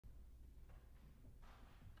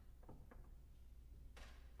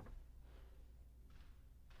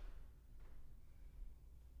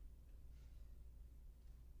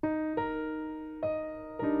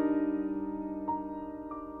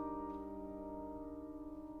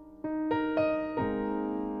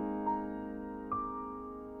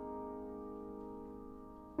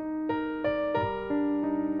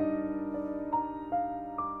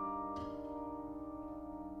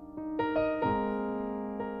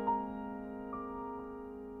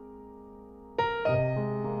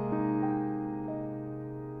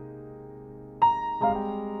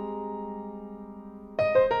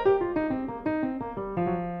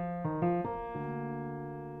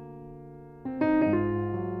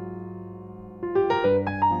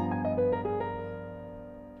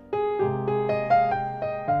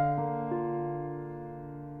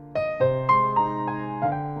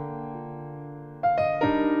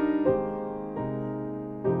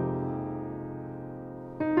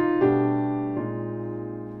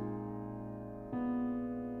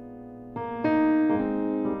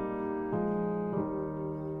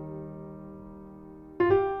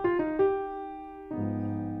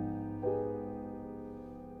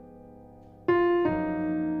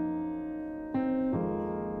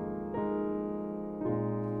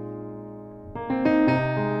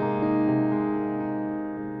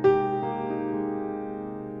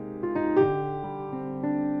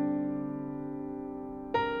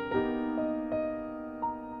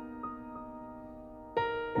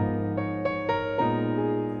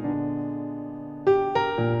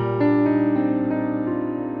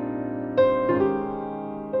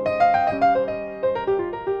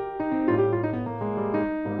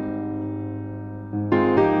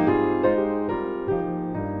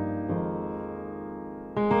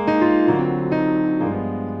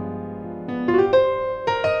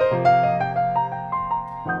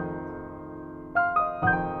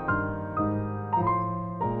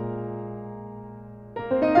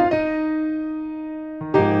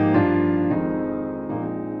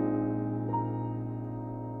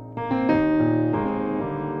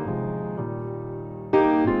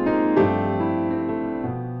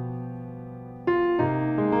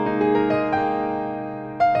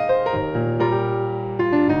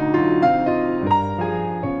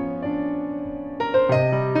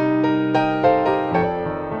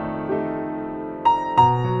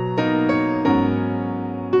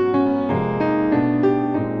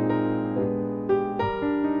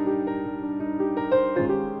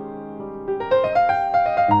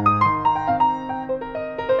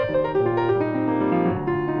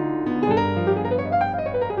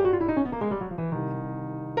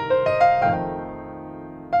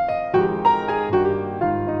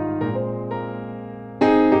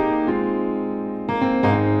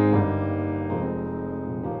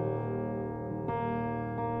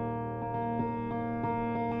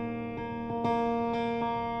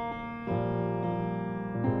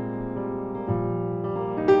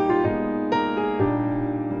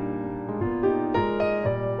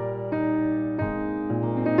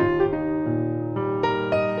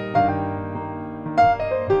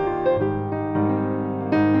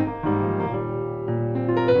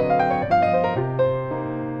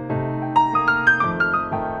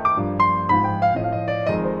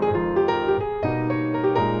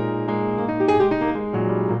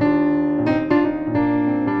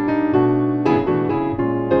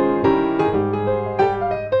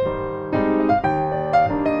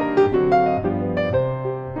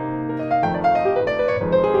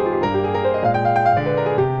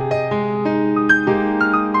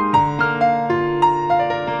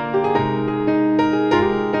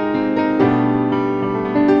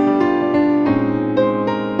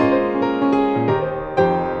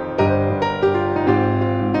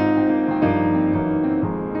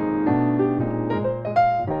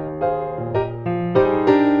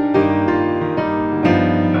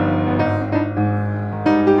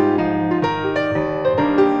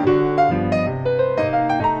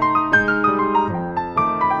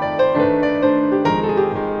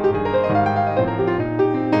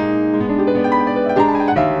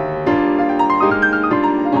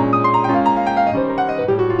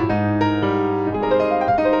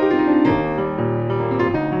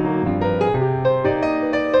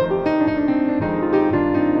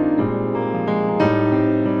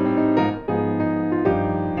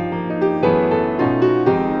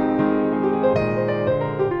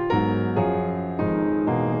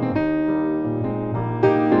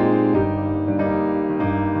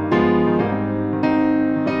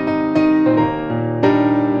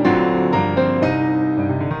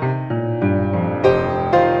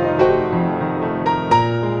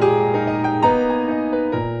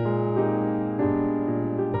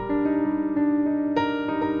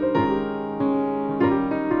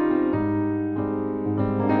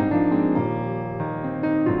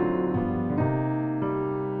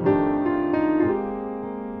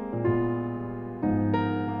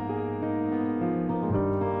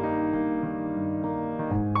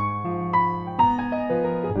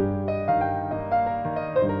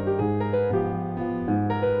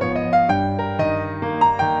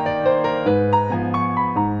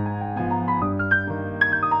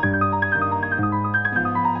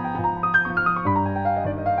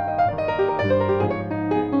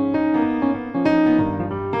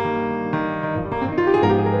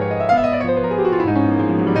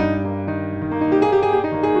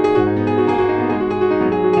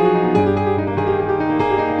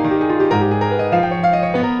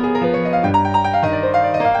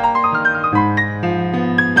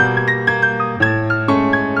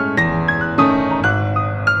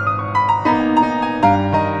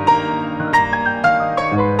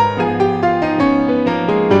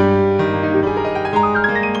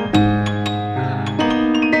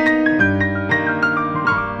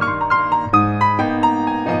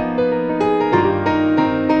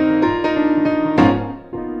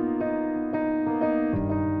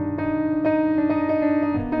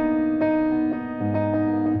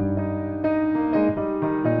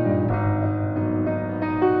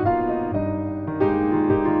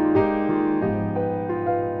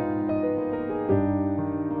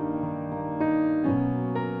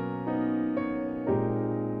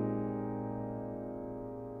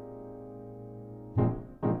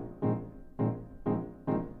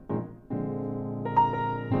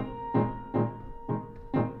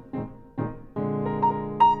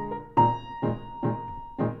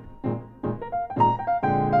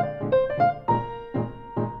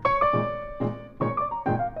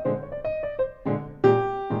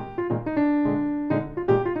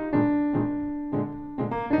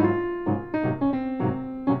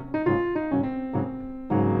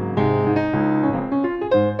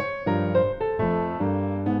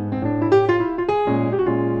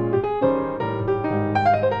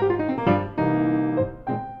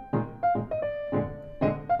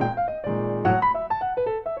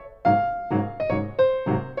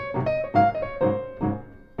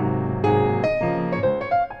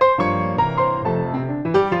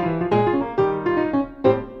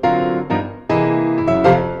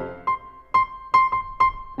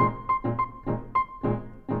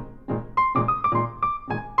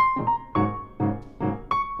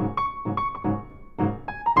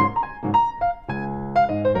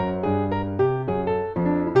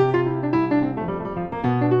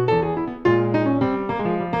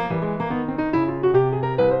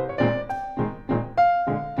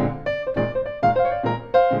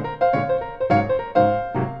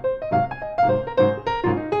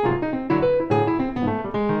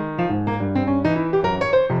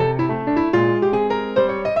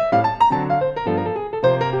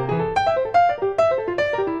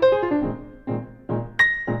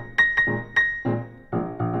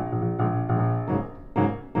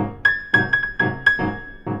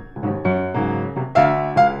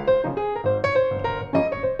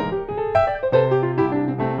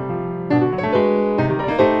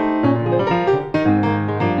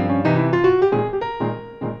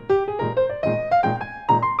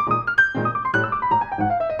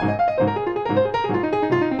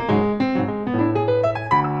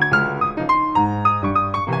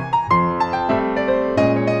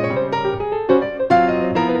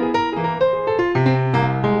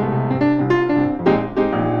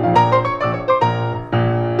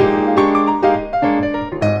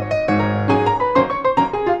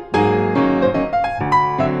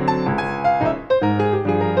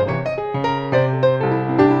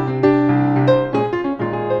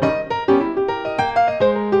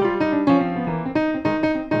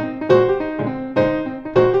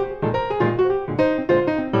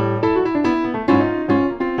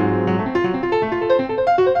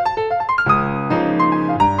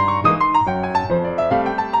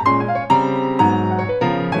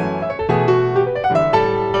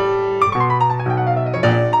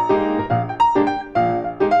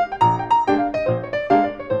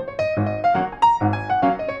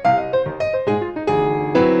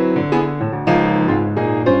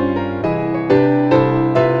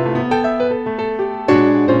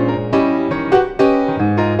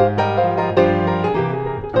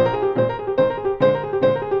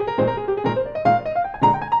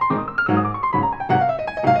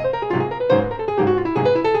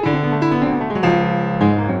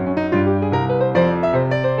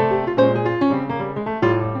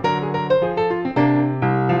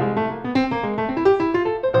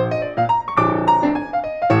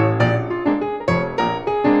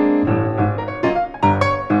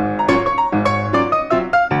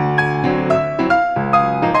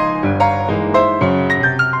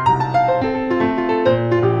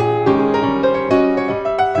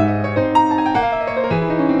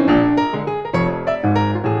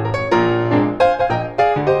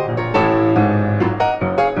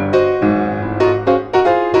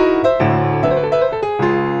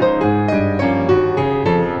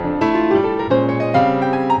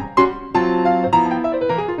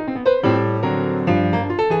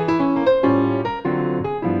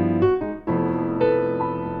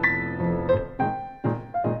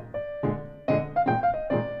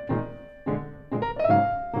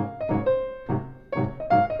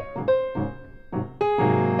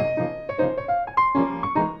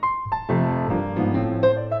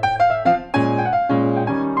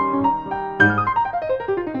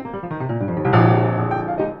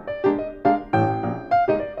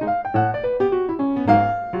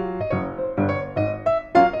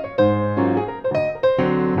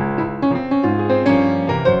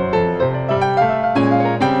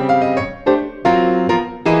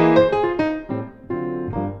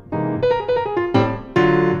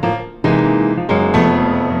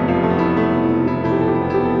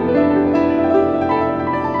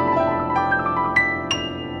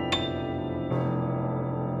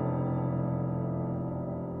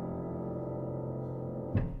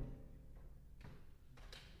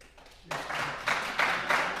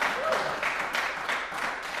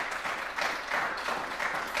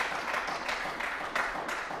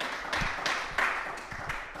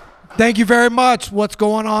Thank you very much. What's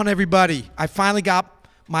going on, everybody? I finally got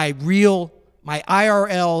my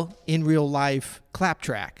IRL in real life clap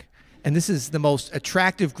track. And this is the most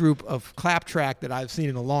attractive group of clap track that I've seen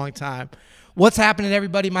in a long time. What's happening,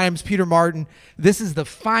 everybody? My name is Peter Martin. This is the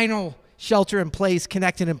final Shelter in Place,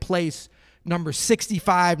 Connected in Place, number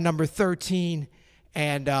 65, number 13.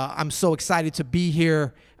 And I'm so excited to be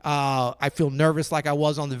here. I feel nervous like I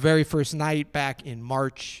was on the very first night back in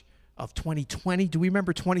March of 2020. Do we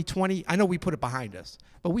remember 2020? I know we put it behind us,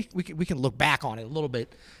 but we can look back on it a little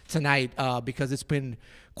bit tonight because it's been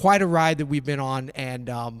quite a ride that we've been on, and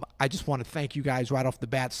I just want to thank you guys right off the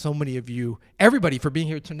bat, so many of you, everybody, for being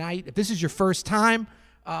here tonight. If this is your first time,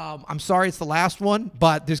 I'm sorry it's the last one,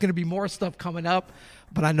 but there's going to be more stuff coming up,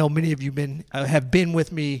 but I know many of you have been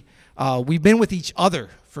with me. We've been with each other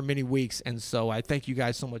for many weeks, and so I thank you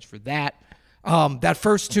guys so much for that. That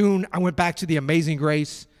first tune, I went back to the Amazing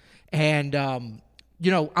Grace. And,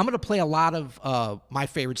 you know, I'm going to play a lot of my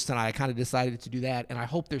favorites tonight. I kind of decided to do that, and I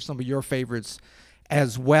hope there's some of your favorites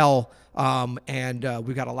as well.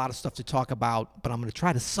 We've got a lot of stuff to talk about, but I'm going to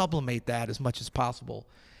try to sublimate that as much as possible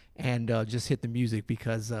and just hit the music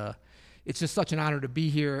because it's just such an honor to be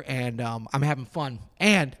here, and I'm having fun.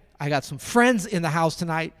 And I got some friends in the house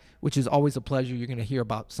tonight, which is always a pleasure. You're going to hear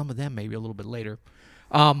about some of them maybe a little bit later.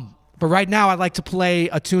 But right now, I'd like to play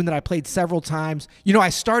a tune that I played several times. You know, I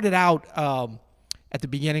started out at the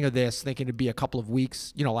beginning of this thinking it'd be a couple of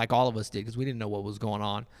weeks, you know, like all of us did, because we didn't know what was going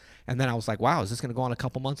on. And then I was like, wow, is this going to go on a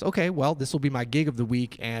couple months? Okay, well, this will be my gig of the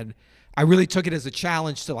week. And I really took it as a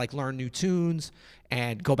challenge to, like, learn new tunes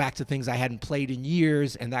and go back to things I hadn't played in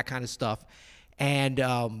years and that kind of stuff. And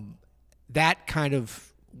that kind of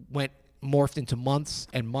morphed into months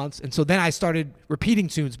and months. And so then I started repeating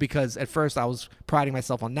tunes because at first I was priding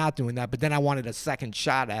myself on not doing that, but then I wanted a second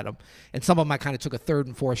shot at them. And some of them I kind of took a third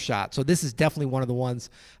and fourth shot. So this is definitely one of the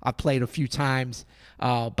ones I've played a few times,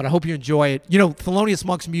 but I hope you enjoy it. You know, Thelonious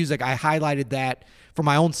Monk's music, I highlighted that for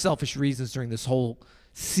my own selfish reasons during this whole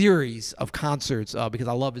series of concerts because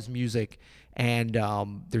I love his music. And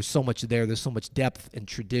there's so much there. There's so much depth and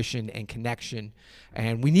tradition and connection.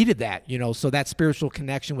 And we needed that, you know. So that spiritual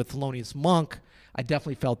connection with Thelonious Monk, I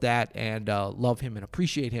definitely felt that and love him and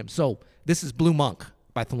appreciate him. So this is Blue Monk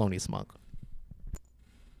by Thelonious Monk.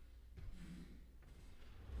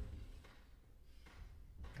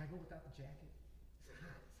 Can I go without the jacket? It's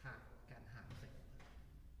hot. It's hot. It's gotten hot.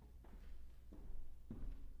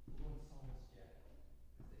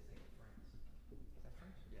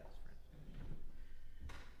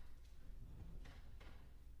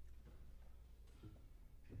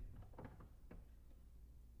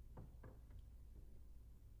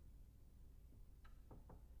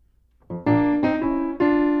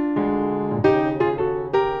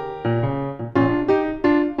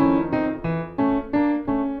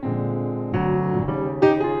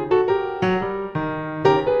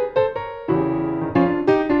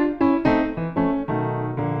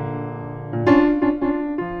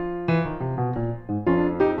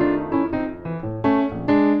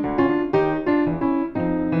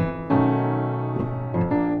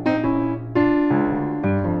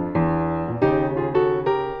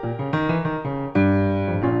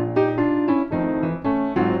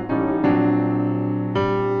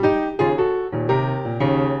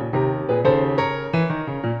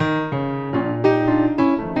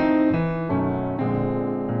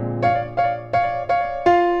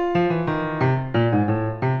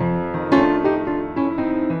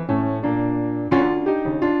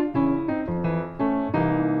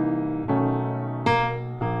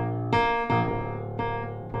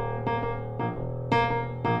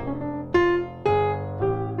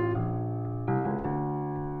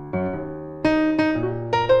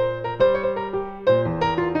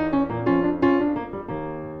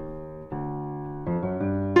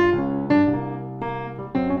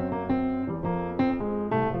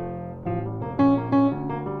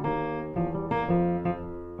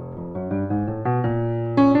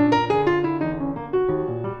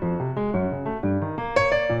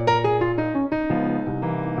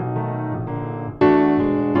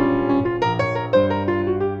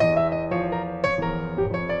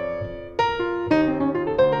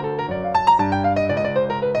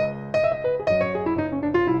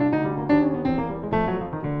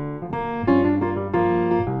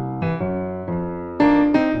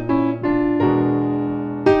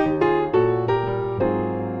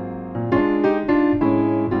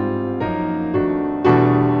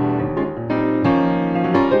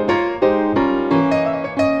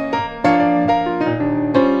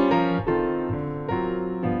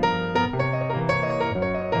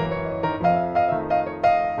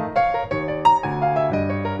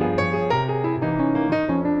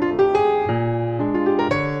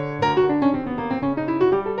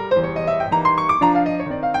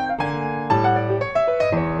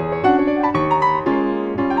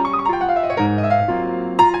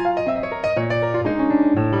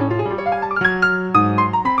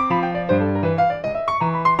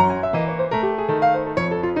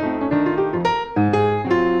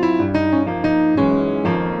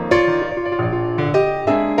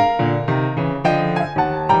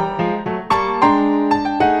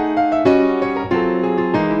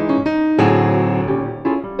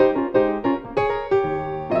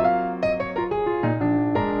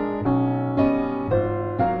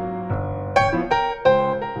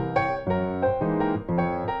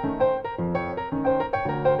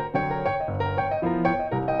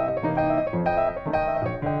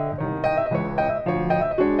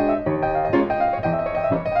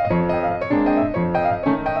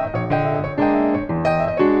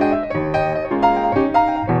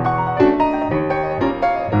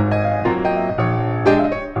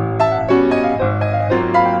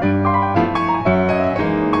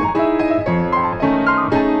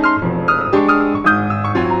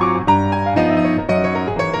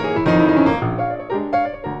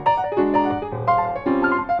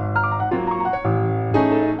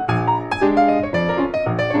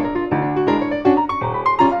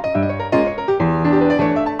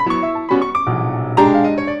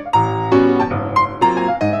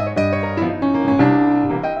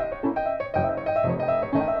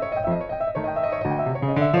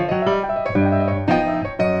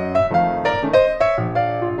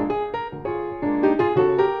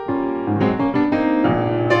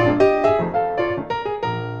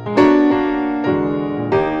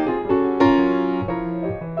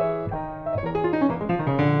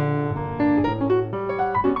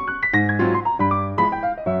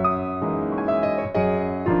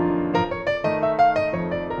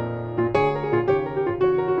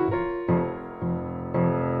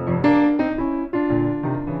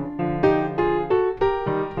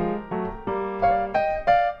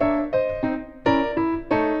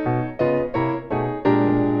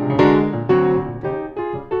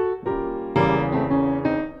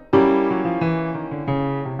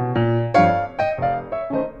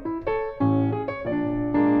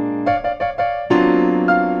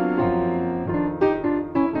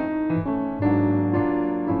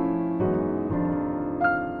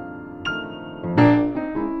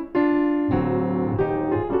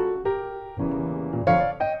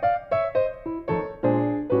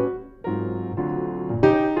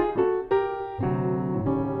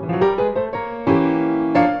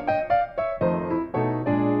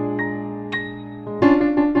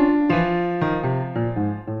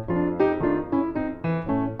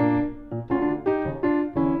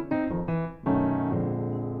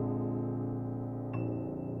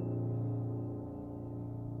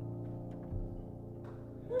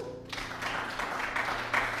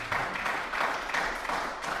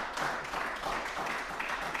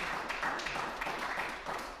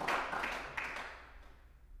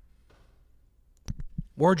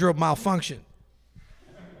 Wardrobe malfunction.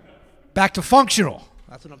 Back to functional.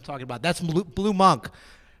 That's what I'm talking about. That's Blue Monk,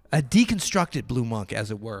 a deconstructed Blue Monk,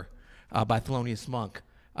 as it were, by Thelonious Monk.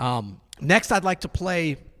 Next, I'd like to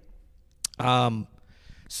play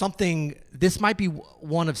something. This might be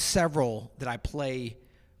one of several that I play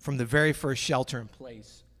from the very first Shelter in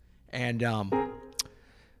Place. And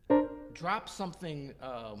drop something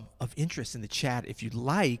of interest in the chat if you'd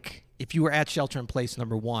like, if you were at Shelter in Place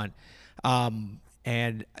 #1.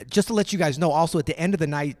 And just to let you guys know, also at the end of the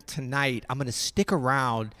night tonight, I'm going to stick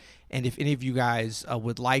around. And if any of you guys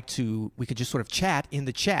would like to, we could just sort of chat in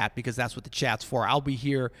the chat, because that's what the chat's for. I'll be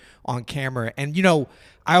here on camera. And, you know,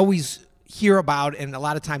 I always hear about, and a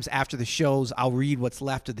lot of times after the shows, I'll read what's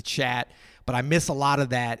left of the chat. But I miss a lot of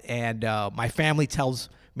that. And my family tells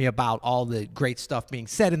me about all the great stuff being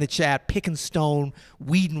said in the chat. Pick and Stone,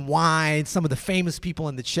 Weed and Wine, some of the famous people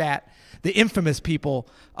in the chat, the infamous people,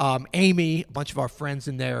 Amy, a bunch of our friends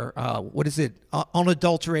in there. What is it?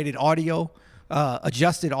 Unadulterated audio,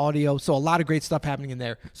 adjusted audio. So a lot of great stuff happening in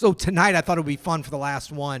there. So tonight I thought it would be fun for the last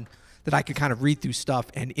one that I could kind of read through stuff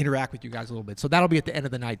and interact with you guys a little bit. So that'll be at the end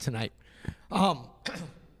of the night tonight.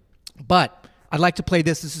 But I'd like to play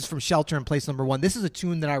this. This is from Shelter in Place #1. This is a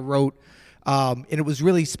tune that I wrote, and it was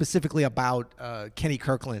really specifically about Kenny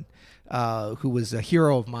Kirkland, who was a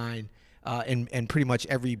hero of mine, and pretty much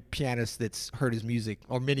every pianist that's heard his music,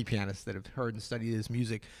 or many pianists that have heard and studied his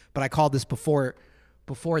music. But I called this Before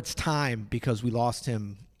It's Time, because we lost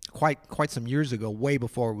him quite some years ago, way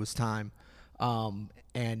before it was time. But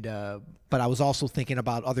I was also thinking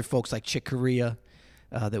about other folks like Chick Corea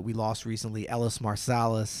that we lost recently, Ellis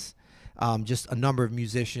Marsalis, just a number of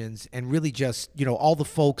musicians, and really just, you know, all the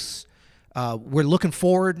folks. We're looking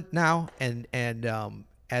forward now, and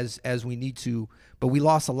as we need to, but we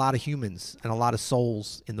lost a lot of humans and a lot of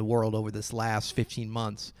souls in the world over this last 15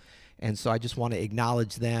 months, and so I just want to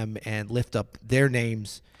acknowledge them and lift up their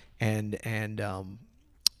names, and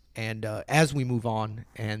as we move on,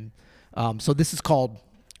 and so this is called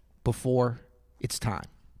Before It's Time.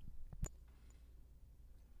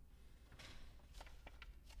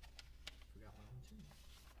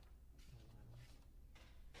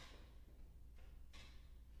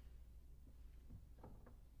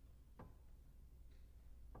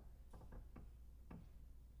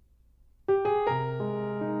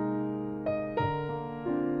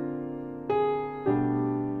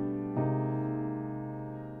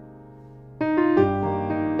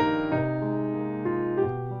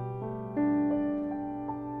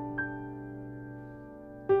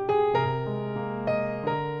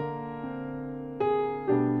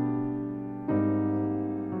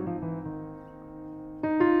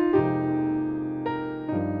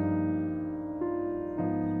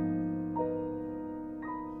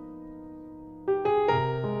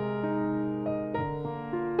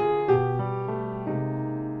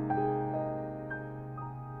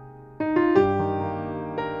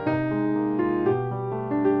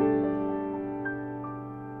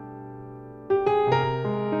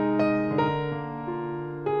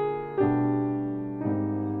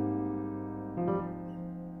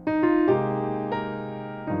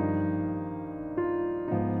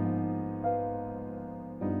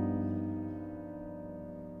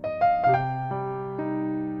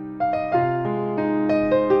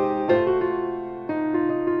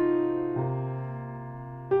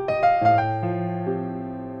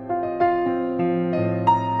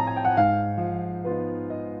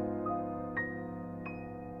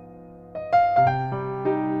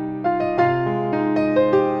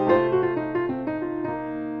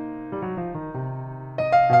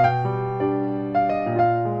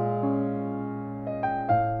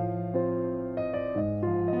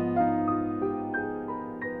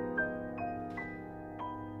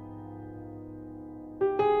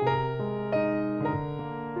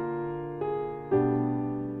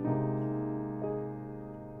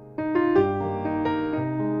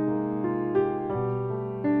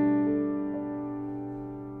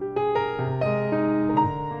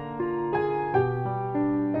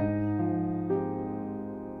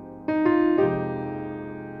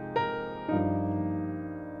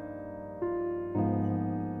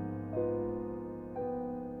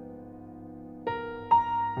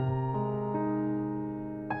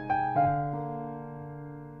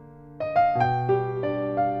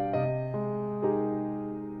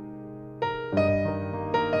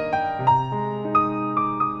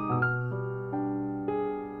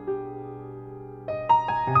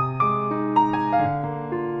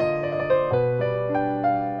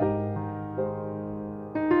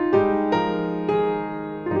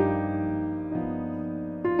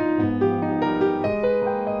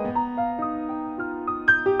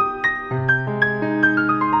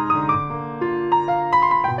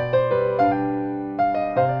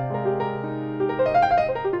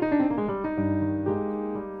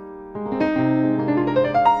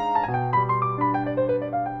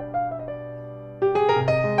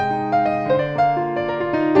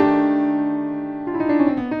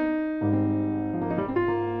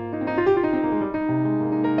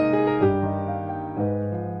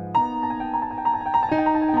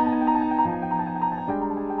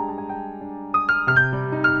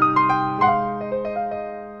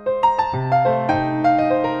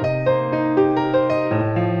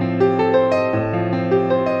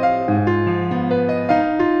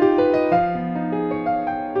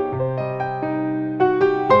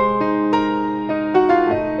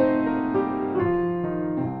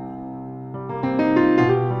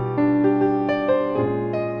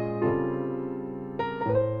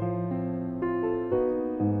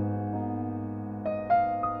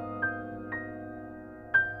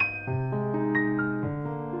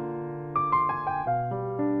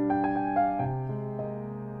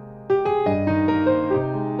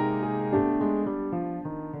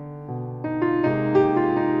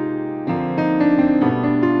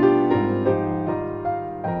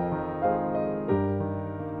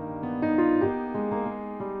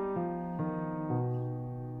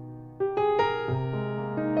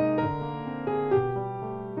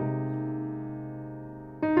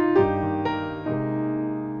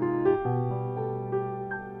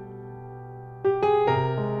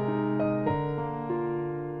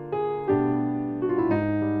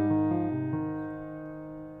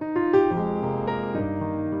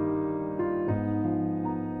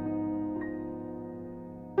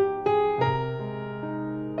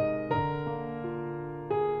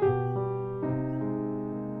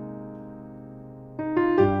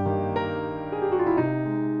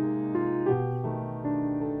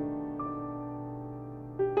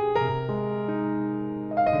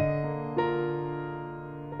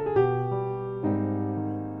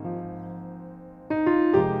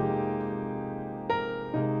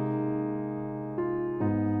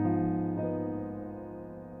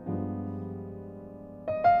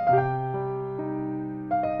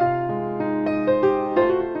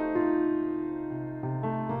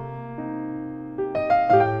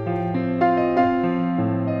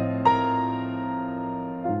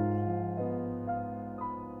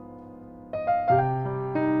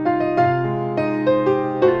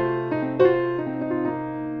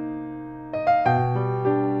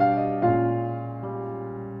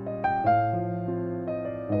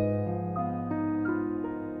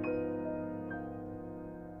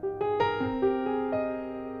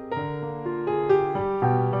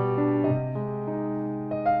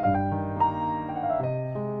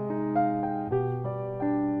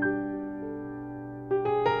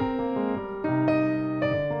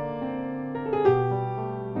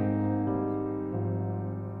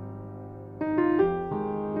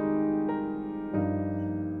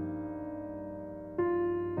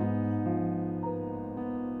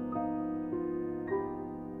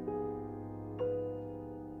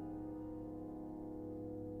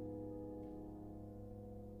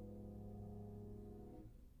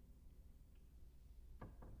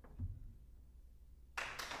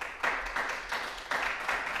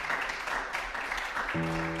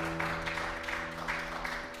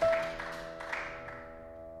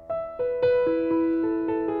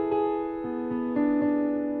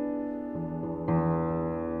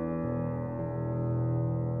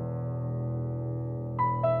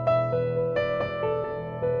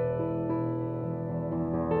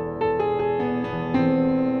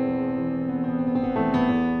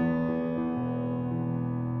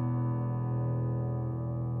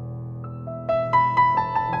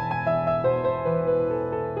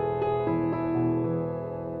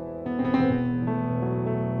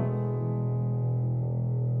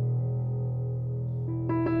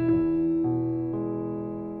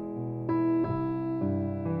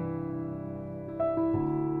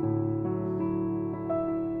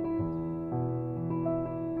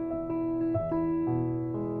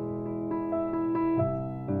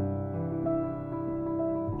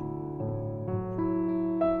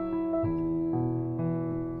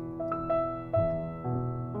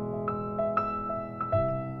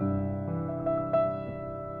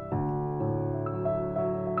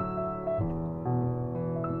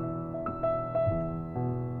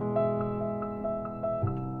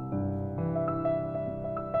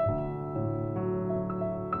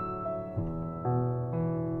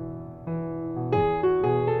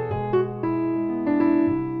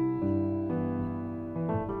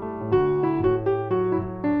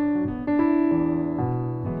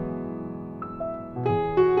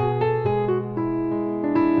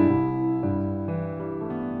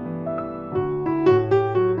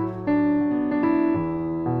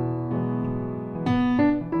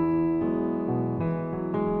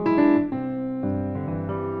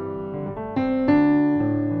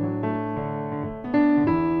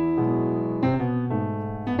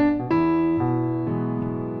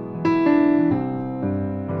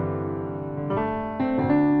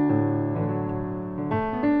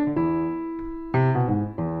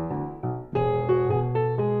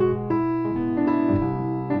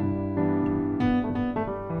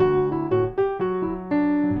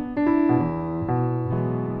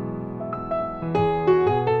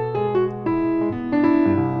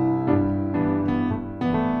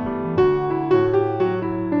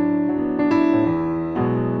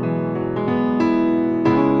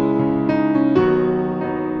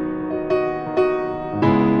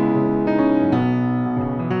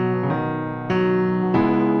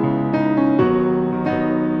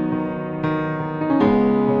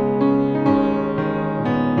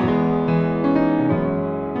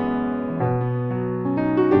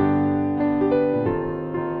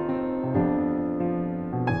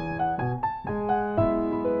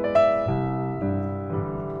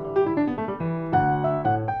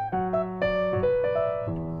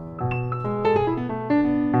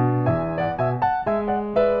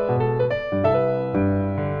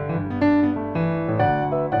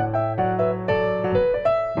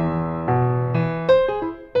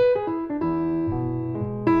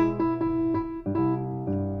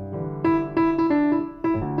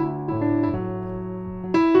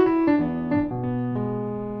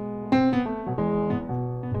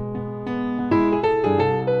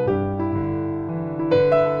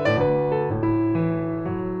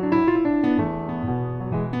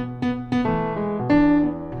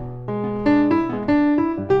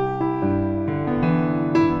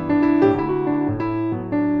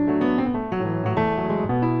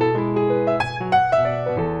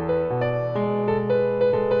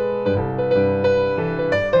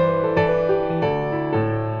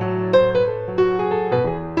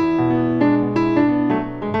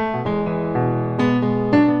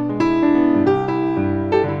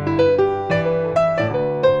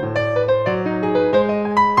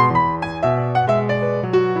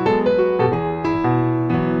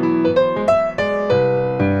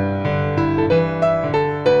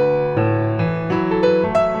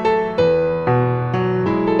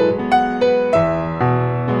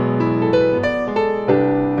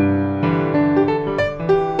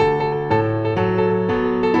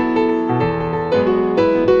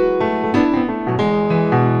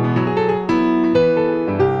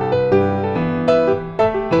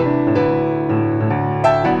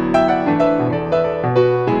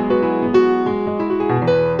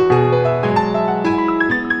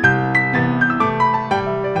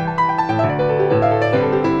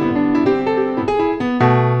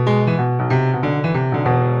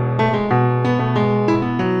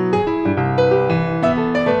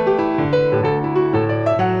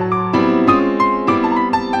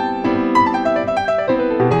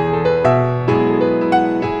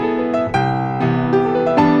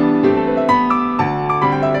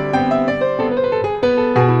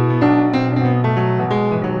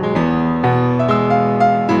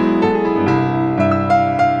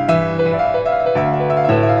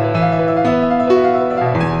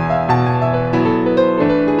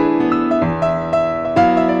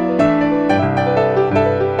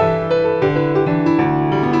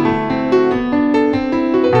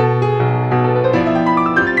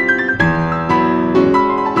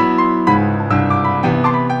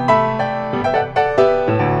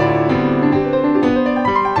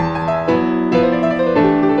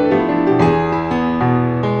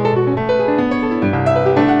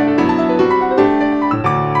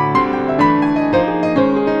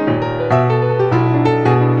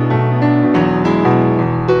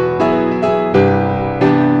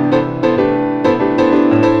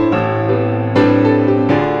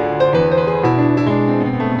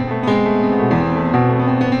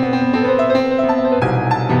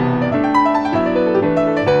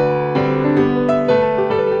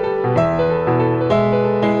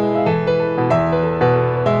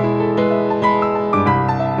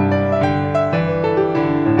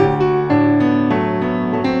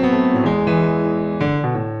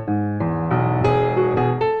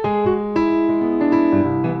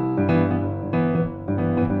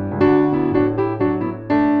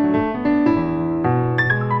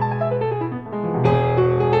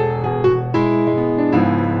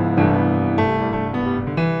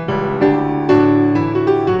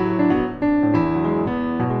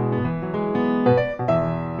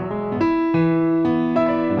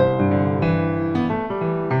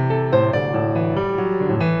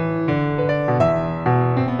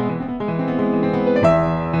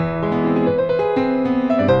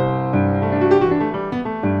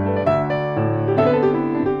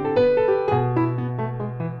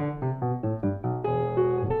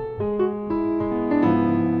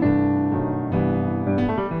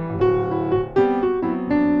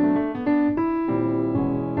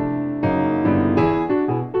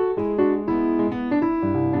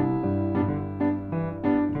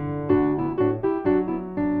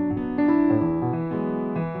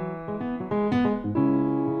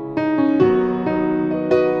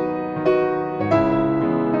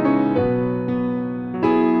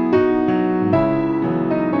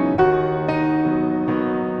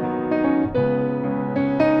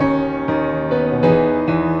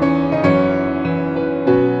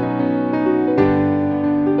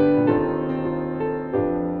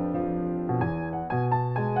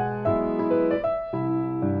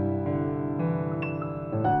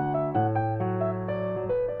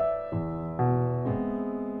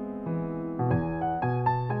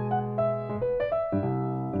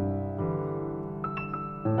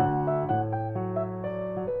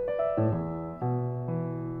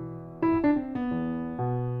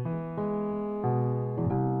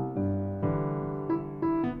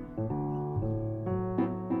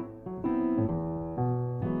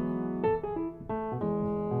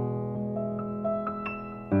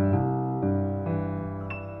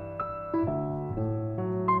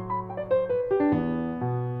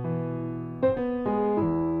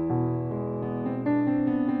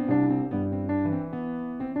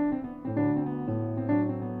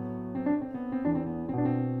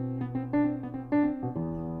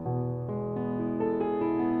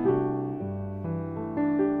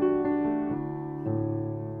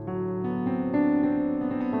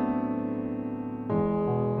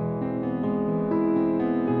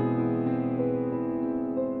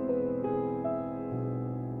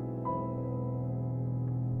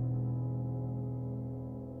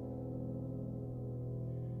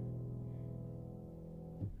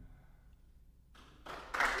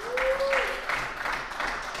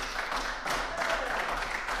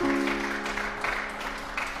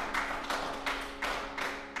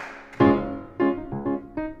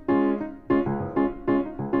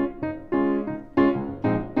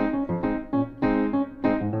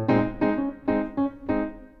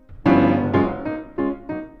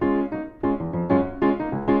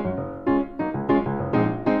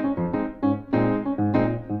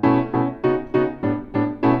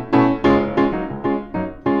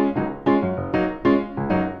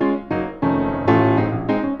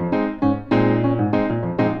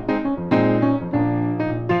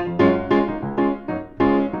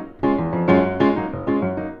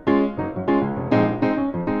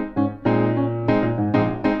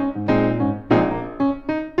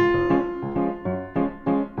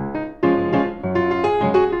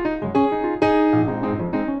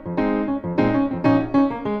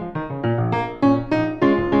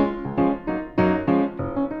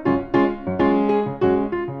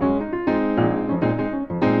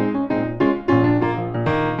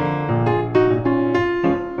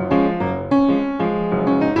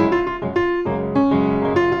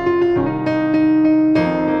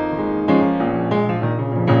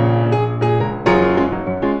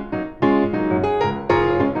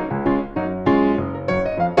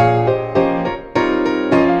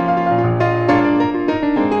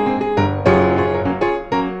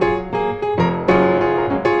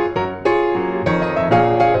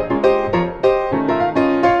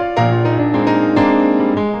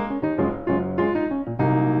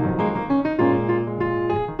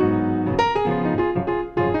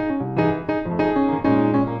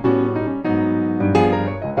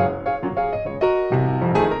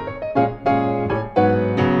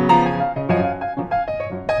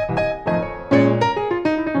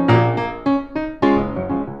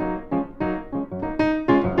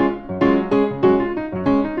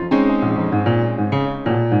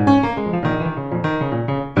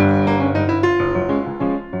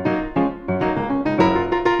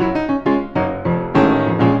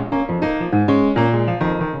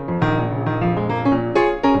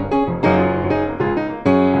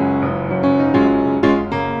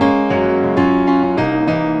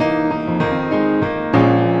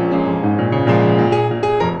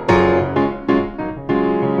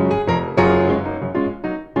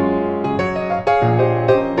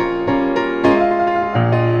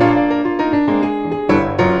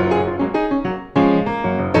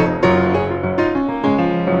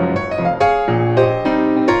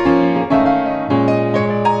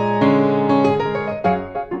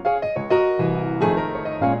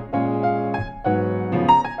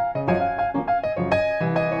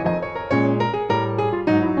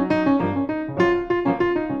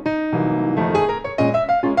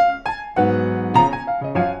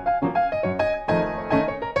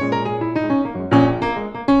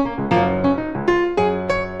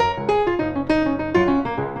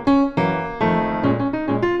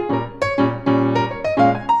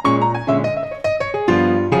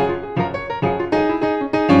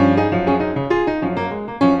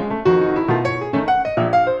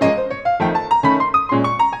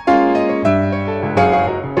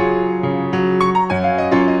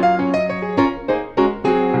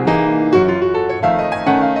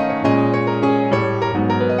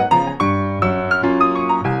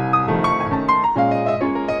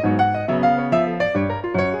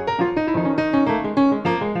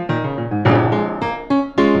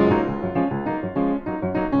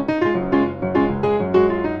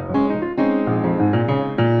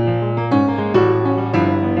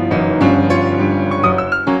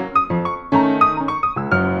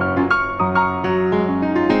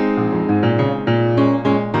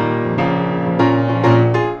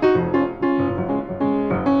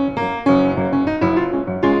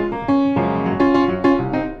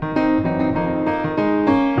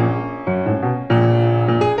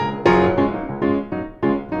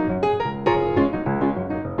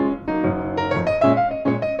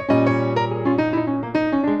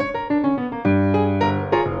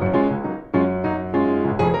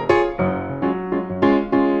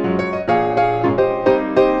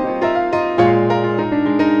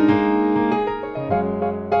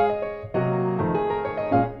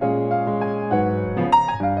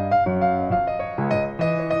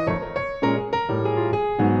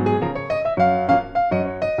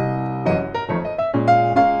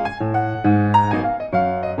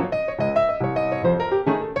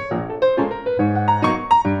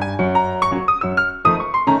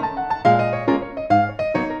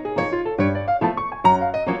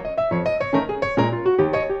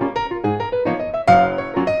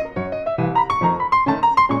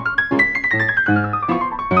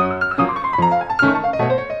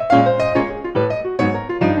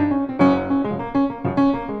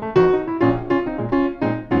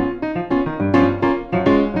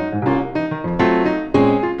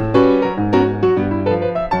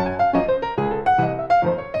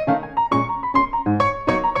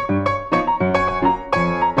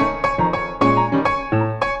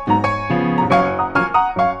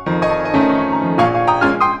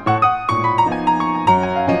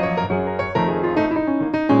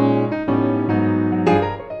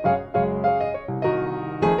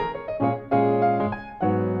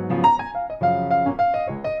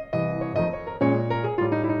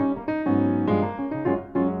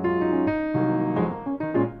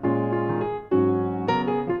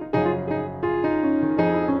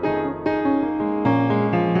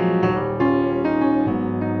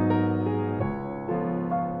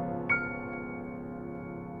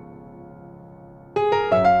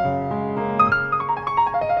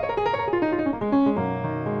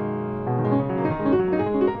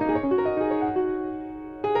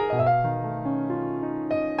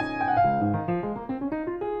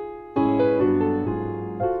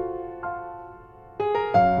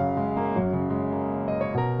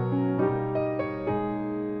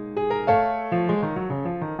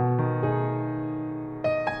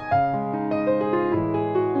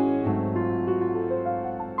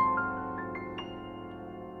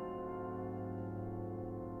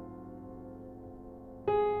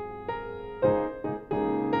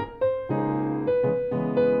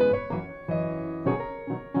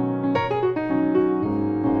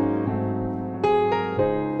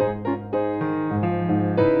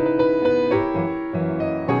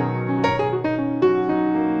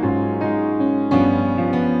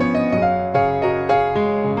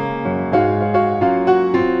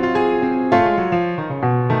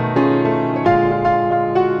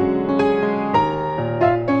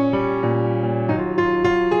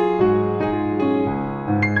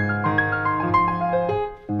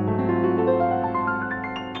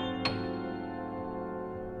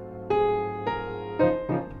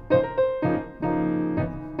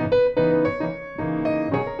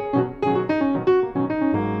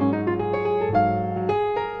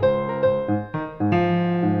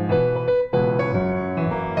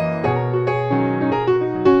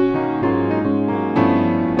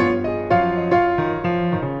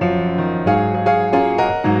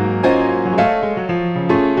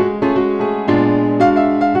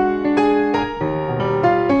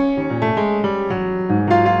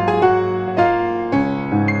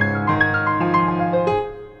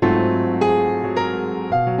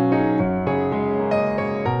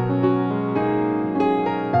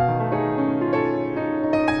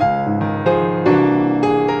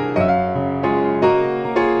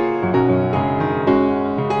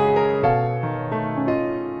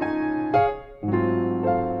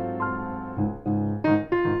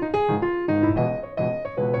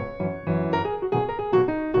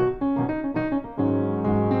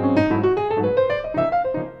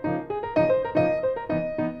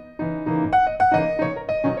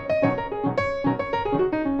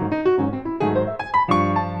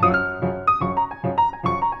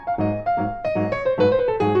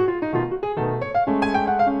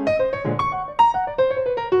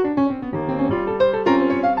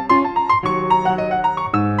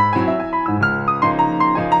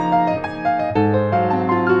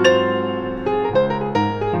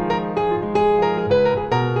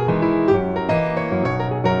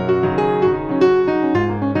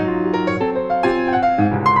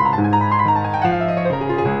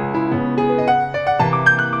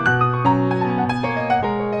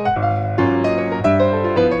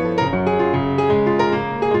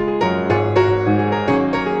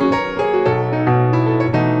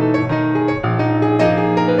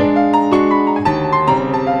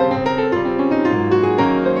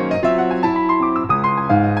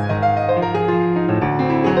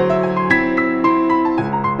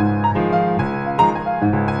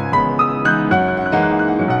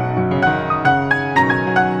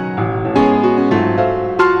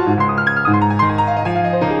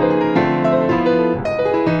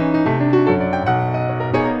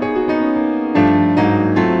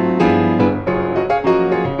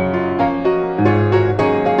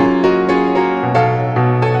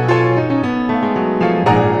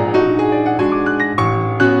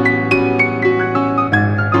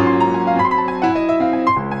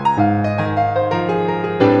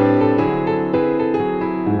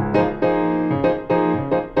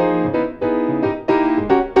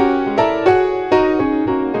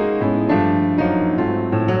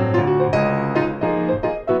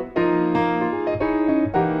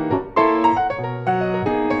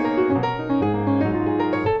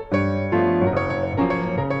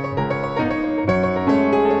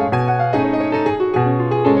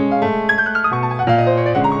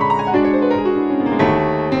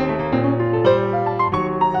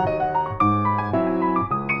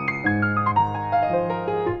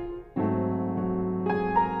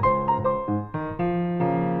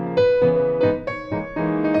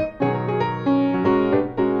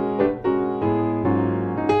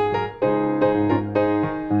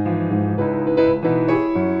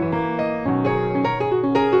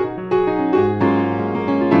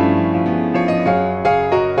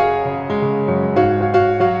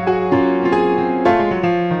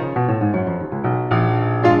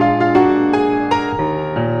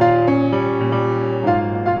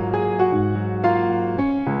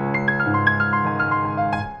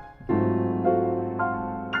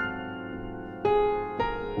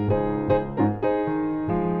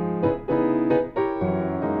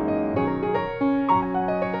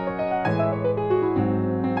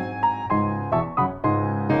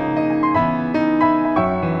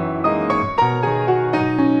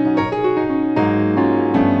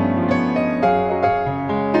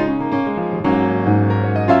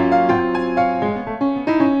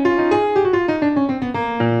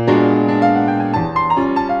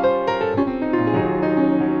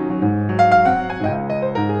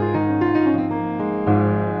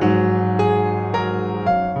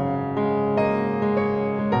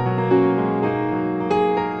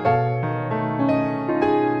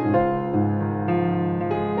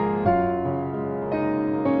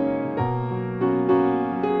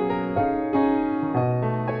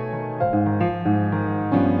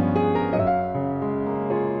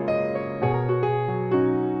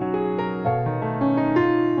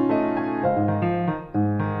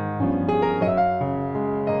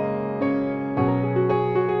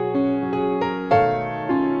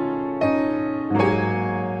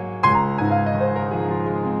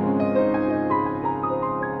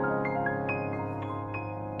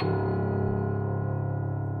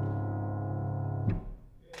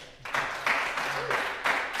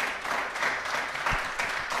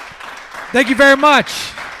 Thank you very much.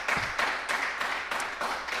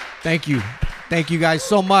 Thank you. Thank you guys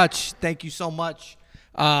so much. Thank you so much.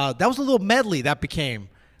 That was a little medley that became.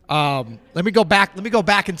 Let me go back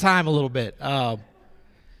in time a little bit.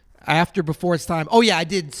 Before it's time. Oh yeah, I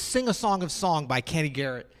did Sing a Song of Song by Kenny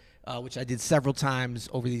Garrett, which I did several times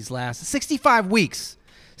over these last 65 weeks.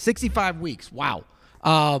 65 weeks. Wow.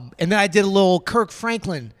 And then I did a little Kirk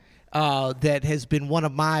Franklin that has been one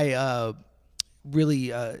of my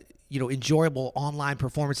really enjoyable online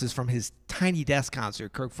performances from his Tiny Desk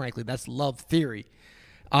concert, Kirk Franklin. That's Love Theory.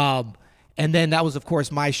 And then that was, of course,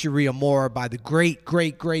 my Cherie Amour by the great,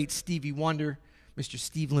 great, great Stevie Wonder, Mr.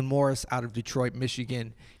 Stevie Morris out of Detroit,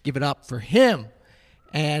 Michigan. Give it up for him.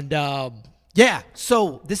 And yeah,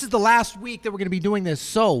 so this is the last week that we're going to be doing this.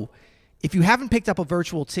 So if you haven't picked up a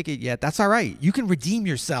virtual ticket yet, that's all right. You can redeem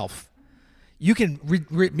yourself. You can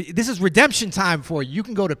this is redemption time for you. You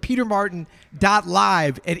can go to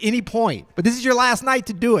petermartin.live at any point, but this is your last night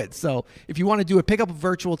to do it. So if you want to do it, pick up a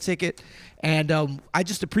virtual ticket. And I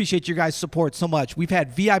just appreciate your guys' support so much. We've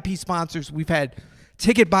had VIP sponsors, we've had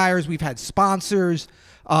ticket buyers, we've had sponsors,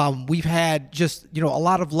 we've had just a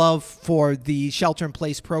lot of love for the Shelter in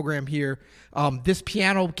Place program here. This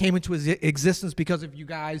piano came into existence because of you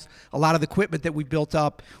guys. A lot of the equipment that we built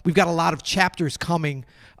up. We've got a lot of chapters coming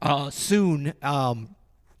soon. And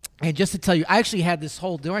just to tell you, I actually had this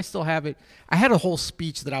whole, do I still have it? I had a whole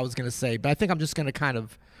speech that I was going to say, but I think I'm just going to kind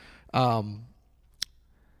of, all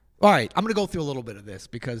right, I'm going to go through a little bit of this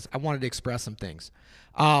because I wanted to express some things.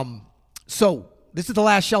 So this is the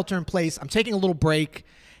last Shelter in Place. I'm taking a little break,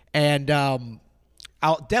 and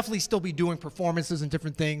I'll definitely still be doing performances and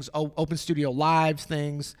different things, open studio lives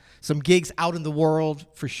things, some gigs out in the world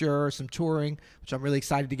for sure, some touring, which I'm really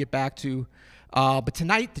excited to get back to. But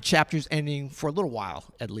tonight, the chapter's ending for a little while,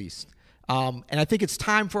 at least. And I think it's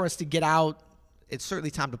time for us to get out. It's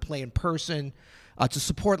certainly time to play in person, to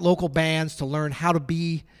support local bands, to learn how to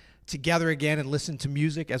be together again and listen to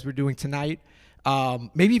music as we're doing tonight.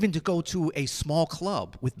 Maybe even to go to a small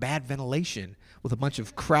club with bad ventilation with a bunch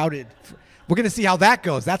of crowded. We're going to see how that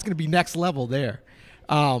goes. That's going to be next level there.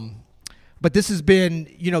 But this has been,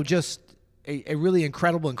 just a really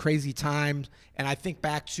incredible and crazy time. And I think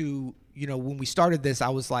back to, when we started this, I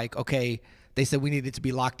was like, okay, they said we needed to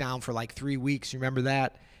be locked down for like 3 weeks. You remember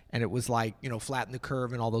that? And it was like, flatten the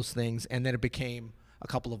curve and all those things. And then it became a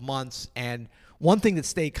couple of months. And one thing that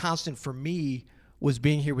stayed constant for me was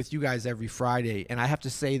being here with you guys every Friday. And I have to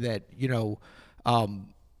say that,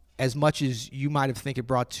 as much as you might have think it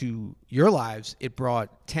brought to your lives, it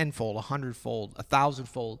brought tenfold, 100-fold,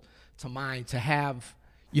 1,000-fold to mine, to have,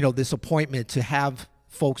 this appointment, to have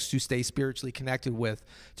folks to stay spiritually connected with,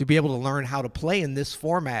 to be able to learn how to play in this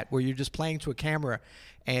format where you're just playing to a camera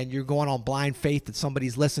and you're going on blind faith that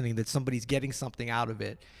somebody's listening, that somebody's getting something out of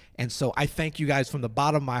it. And so I thank you guys from the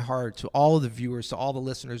bottom of my heart, to all of the viewers, to all the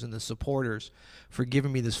listeners and the supporters, for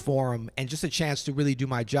giving me this forum and just a chance to really do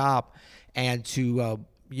my job, and to,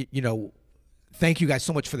 thank you guys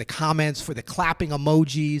so much for the comments, for the clapping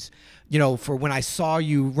emojis, for when I saw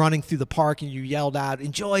you running through the park and you yelled out,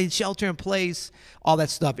 "Enjoy Shelter in Place," all that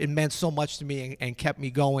stuff. It meant so much to me and kept me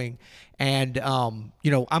going. And, I'm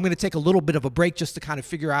going to take a little bit of a break just to kind of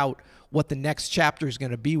figure out what the next chapter is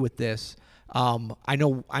going to be with this. I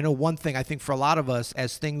know one thing, I think for a lot of us,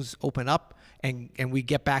 as things open up and we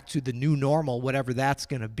get back to the new normal, whatever that's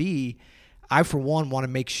going to be, I, for one, want to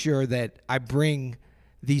make sure that I bring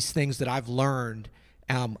these things that I've learned.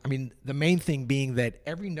 The main thing being that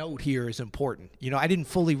every note here is important. I didn't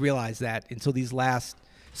fully realize that until these last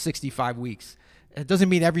 65 weeks. It doesn't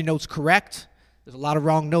mean every note's correct. There's a lot of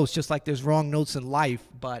wrong notes, just like there's wrong notes in life,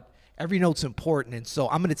 but every note's important. And so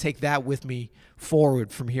I'm going to take that with me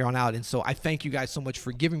forward from here on out. And so I thank you guys so much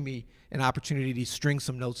for giving me an opportunity to string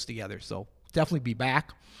some notes together. So definitely be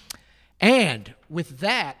back. And with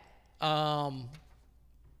that, what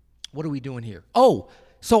are we doing here? Oh,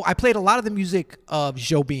 so I played a lot of the music of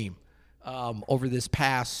Jobim over this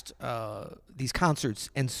past, these concerts.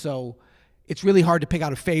 And so it's really hard to pick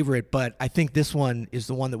out a favorite, but I think this one is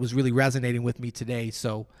the one that was really resonating with me today.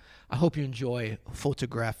 So I hope you enjoy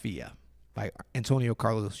Photographia by Antonio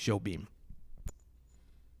Carlos Jobim.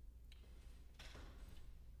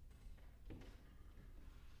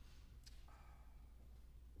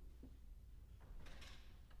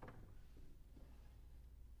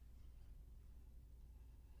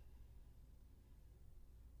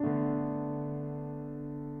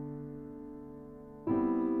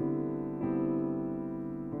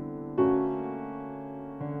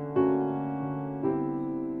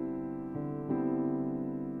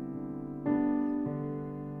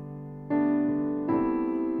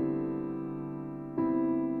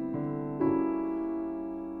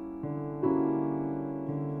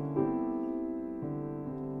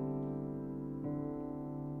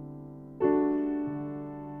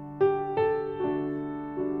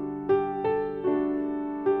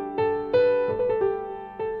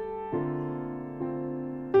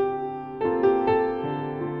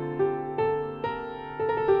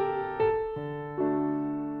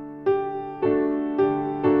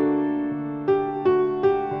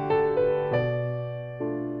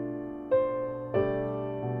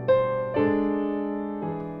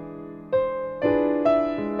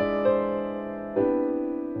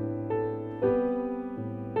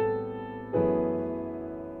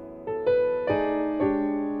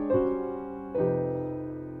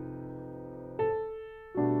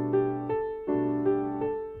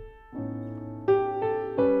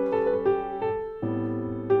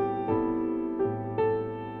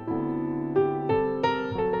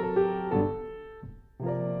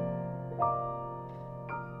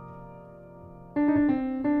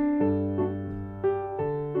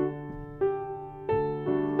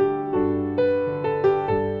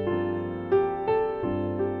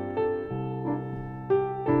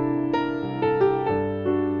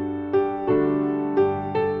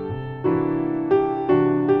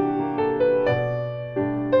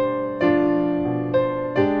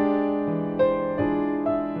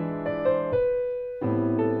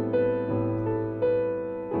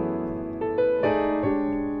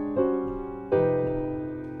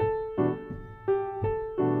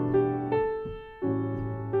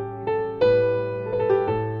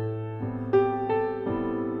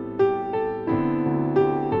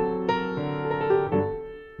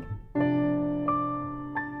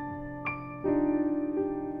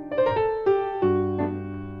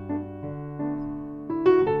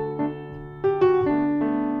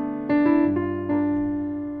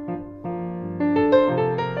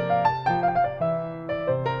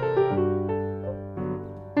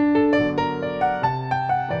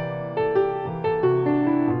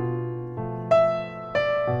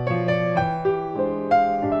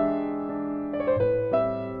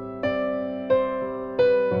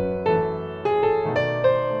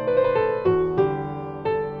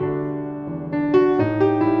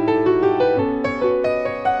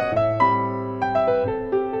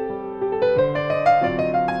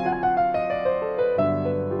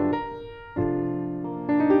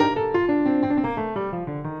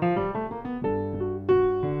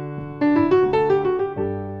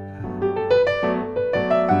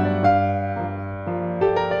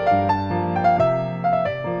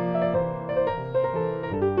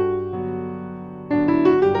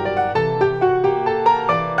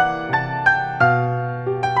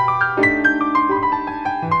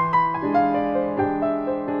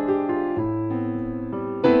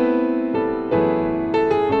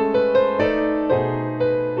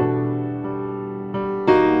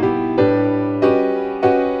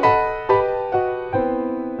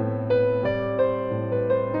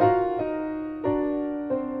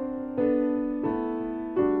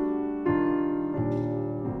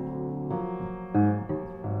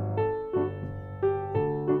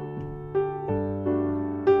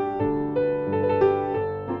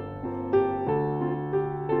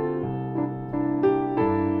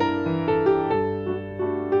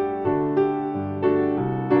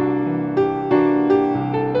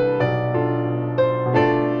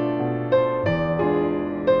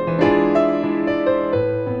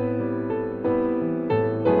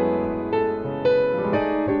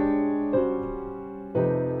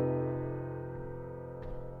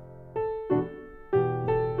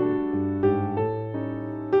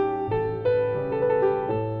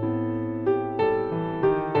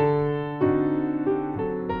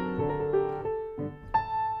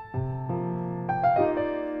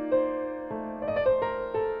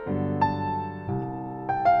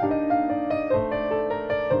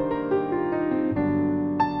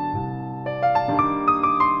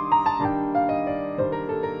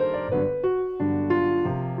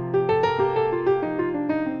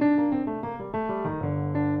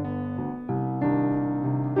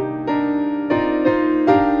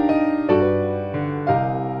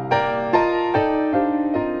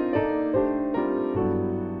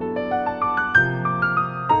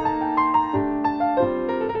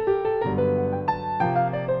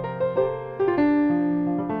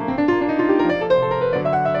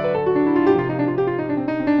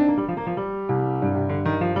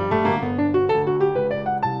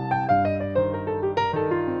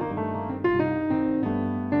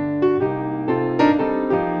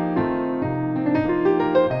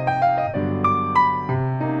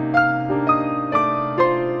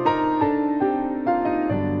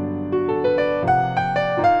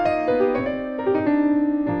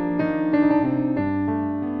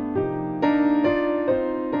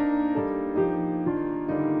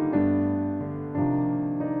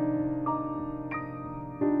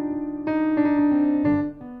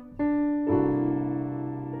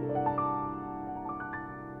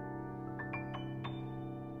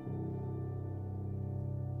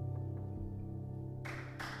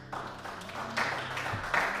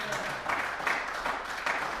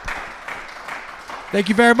 Thank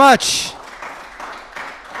you very much.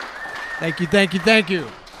 Thank you, thank you, thank you.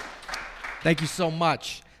 Thank you so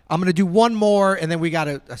much. I'm going to do one more, and then we got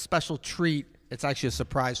a special treat. It's actually a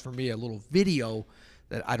surprise for me, a little video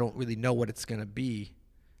that I don't really know what it's going to be.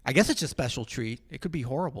 I guess it's a special treat. It could be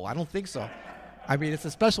horrible. I don't think so. I mean, it's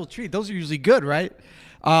a special treat. Those are usually good, right?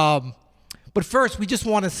 But first, we just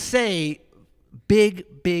want to say big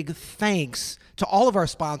thanks to all of our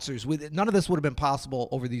sponsors. None of this would have been possible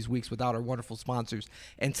over these weeks without our wonderful sponsors.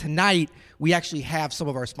 And tonight, we actually have some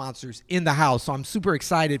of our sponsors in the house, so I'm super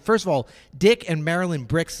excited. First of all, Dick and Marilyn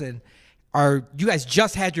Brickson, you guys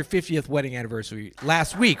just had your 50th wedding anniversary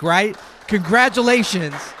last week, right?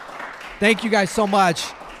 Congratulations. Thank you guys so much.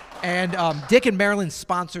 And Dick and Marilyn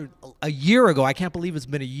sponsored a year ago, I can't believe it's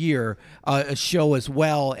been a year, a show as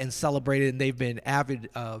well, and celebrated, and they've been avid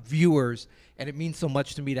viewers, and it means so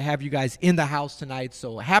much to me to have you guys in the house tonight.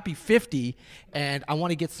 So happy 50, and I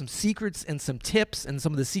want to get some secrets and some tips and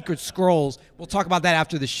some of the secret scrolls. We'll talk about that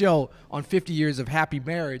after the show on 50 years of happy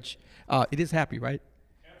marriage. It is happy, right?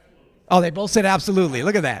 Absolutely. Oh, they both said absolutely.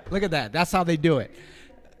 Look at that. Look at that. That's how they do it.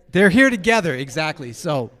 They're here together, exactly.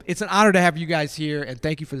 So it's an honor to have you guys here, and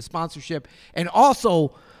thank you for the sponsorship. And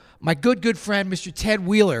also, my good friend, Mr. Ted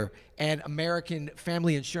Wheeler and American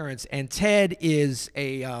Family Insurance. And Ted is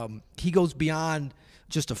he goes beyond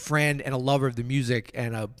just a friend and a lover of the music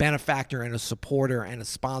and a benefactor and a supporter and a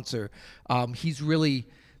sponsor. He's really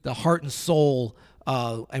the heart and soul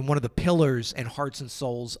and one of the pillars and hearts and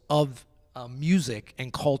souls of music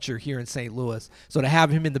and culture here in St. Louis. So to have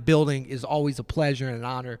him in the building is always a pleasure and an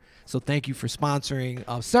honor. So thank you for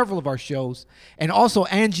sponsoring several of our shows. And also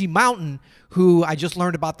Angie Mountain, who I just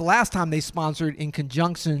learned about the last time they sponsored in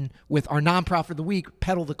conjunction with our nonprofit of the week,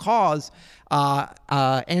 Pedal the Cause.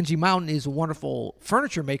 Angie Mountain is a wonderful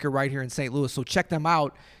furniture maker right here in St. Louis. So check them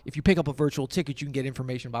out. If you pick up a virtual ticket, you can get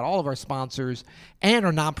information about all of our sponsors and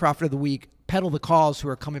our nonprofit of the week, Pedal the Cause, who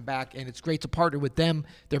are coming back, and it's great to partner with them.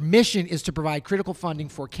 Their mission is to provide critical funding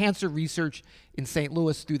for cancer research in St.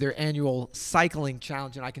 Louis through their annual cycling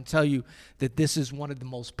challenge, and I can tell you that this is one of the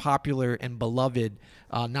most popular and beloved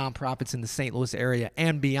nonprofits in the St. Louis area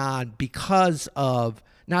and beyond because of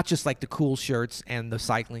not just like the cool shirts and the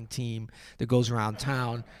cycling team that goes around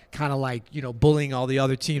town, kind of like, you know, bullying all the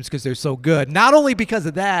other teams because they're so good. Not only because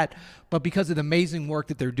of that, but because of the amazing work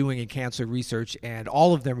that they're doing in cancer research, and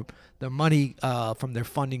all of their money from their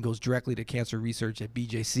funding goes directly to cancer research at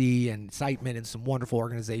BJC and Siteman and some wonderful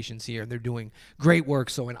organizations here, and they're doing great work.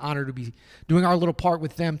 So an honor to be doing our little part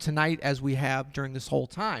with them tonight as we have during this whole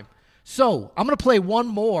time. So I'm going to play one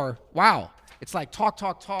more. Wow. It's like talk,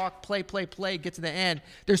 play, get to the end.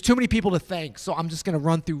 There's too many people to thank, so I'm just going to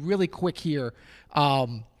run through really quick here.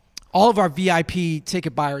 All of our VIP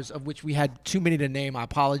ticket buyers, of which we had too many to name, I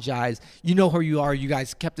apologize. You know who you are. You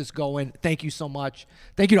guys kept us going. Thank you so much.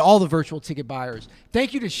 Thank you to all the virtual ticket buyers.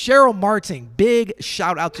 Thank you to Cheryl Martin. Big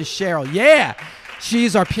shout out to Cheryl. Yeah.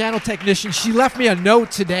 She's our piano technician. She left me a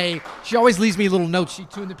note today. She always leaves me little notes. She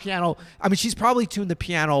tuned the piano. I mean, she's probably tuned the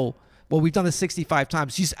piano. Well, we've done this 65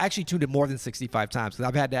 times. She's actually tuned it more than 65 times because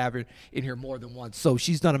I've had to have her in here more than once. So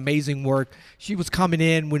she's done amazing work. She was coming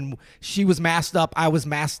in when she was masked up. I was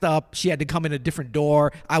masked up. She had to come in a different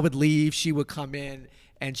door. I would leave. She would come in.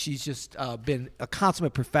 And she's just been a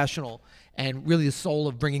consummate professional and really the soul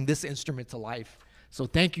of bringing this instrument to life. So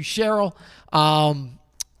thank you, Cheryl.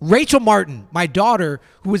 Rachel Martin, my daughter,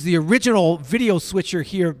 who was the original video switcher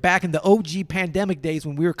here back in the OG pandemic days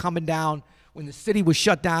when we were coming down, when the city was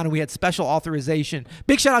shut down and we had special authorization.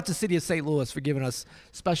 Big shout out to the city of St. Louis for giving us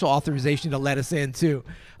special authorization to let us in too.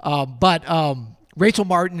 But Rachel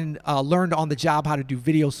Martin learned on the job how to do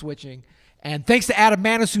video switching. And thanks to Adam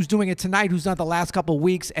Manis, who's doing it tonight, who's done it the last couple of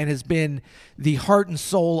weeks and has been the heart and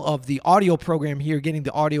soul of the audio program here, getting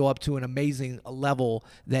the audio up to an amazing level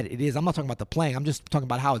that it is. I'm not talking about the playing. I'm just talking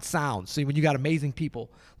about how it sounds. See, when you got amazing people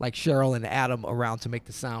like Cheryl and Adam around to make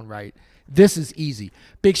the sound right, this is easy.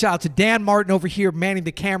 Big shout out to Dan Martin over here manning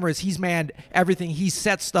the cameras. He's manned everything. He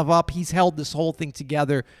set stuff up. He's held this whole thing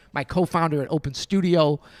together. My co-founder at Open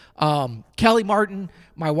Studio. Kelly Martin,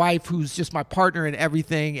 my wife, who's just my partner in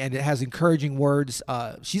everything and has encouraging words.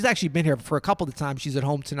 She's actually been here for a couple of times. She's at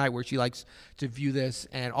home tonight where she likes to view this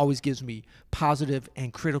and always gives me positive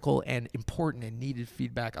and critical and important and needed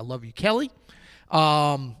feedback. I love you, Kelly.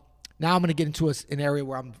 Now I'm going to get into an area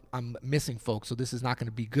where I'm missing folks, so this is not going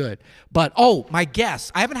to be good. But, oh, my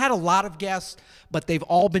guests. I haven't had a lot of guests, but they've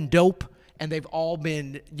all been dope, and they've all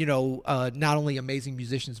been, you know, not only amazing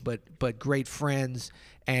musicians, but great friends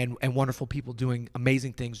and wonderful people doing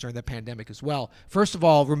amazing things during the pandemic as well. First of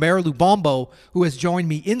all, Romero Lubambo, who has joined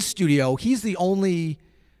me in studio. He's the only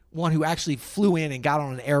one who actually flew in and got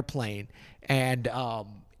on an airplane and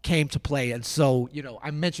came to play. And so, you know,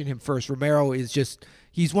 I mentioned him first. Romero is just,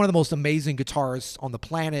 he's one of the most amazing guitarists on the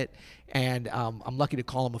planet. And I'm lucky to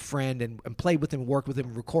call him a friend and played with him, worked with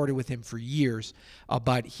him, recorded with him for years.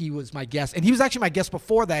 But he was my guest. And he was actually my guest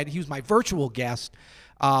before that. He was my virtual guest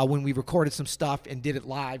when we recorded some stuff and did it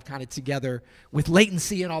live kind of together with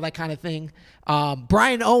latency and all that kind of thing.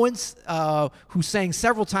 Brian Owens, who sang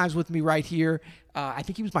several times with me right here. I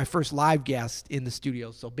think he was my first live guest in the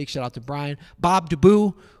studio, so big shout out to Brian. Bob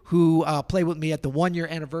DeBoo, who played with me at the 1-year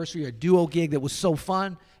anniversary, a duo gig that was so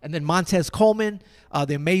fun. And then Montez Coleman,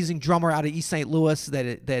 the amazing drummer out of East St. Louis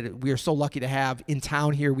that we are so lucky to have in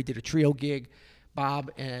town here. We did a trio gig,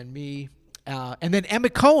 Bob and me. And then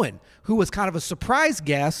Emmett Cohen, who was kind of a surprise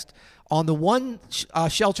guest on the one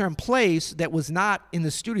shelter in place that was not in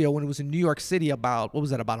the studio when it was in New York City about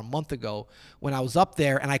a month ago when I was up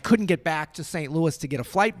there, and I couldn't get back to St. Louis to get a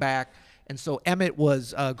flight back. And so Emmett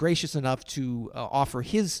was gracious enough to offer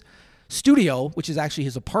his studio, which is actually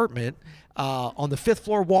his apartment, on the 5th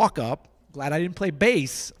floor walk up. Glad I didn't play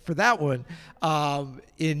bass for that one,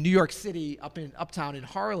 in New York City, uptown in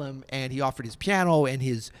Harlem, and he offered his piano and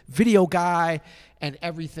his video guy and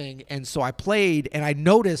everything. And so I played, and I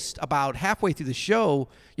noticed about halfway through the show,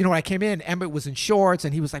 you know, when I came in, Emmett was in shorts,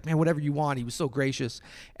 and he was like, man, whatever you want. He was so gracious.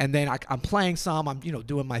 And then I'm playing some, I'm, you know,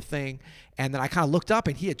 doing my thing, and then I kind of looked up,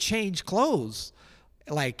 and he had changed clothes.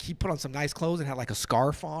 Like, he put on some nice clothes and had like a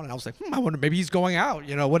scarf on, and I was like, I wonder, maybe he's going out,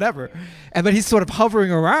 you know, whatever. And then he's sort of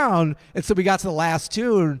hovering around, and so we got to the last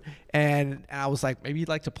tune, and I was like, maybe he'd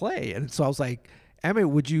like to play. And so I was like, Emmett,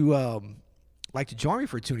 would you like to join me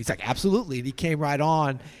for a tune? He's like, absolutely. And he came right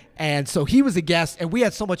on, and so he was a guest, and we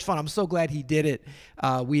had so much fun. I'm so glad he did it.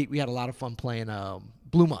 We had a lot of fun playing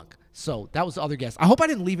Blue Monk. So that was the other guest. I hope I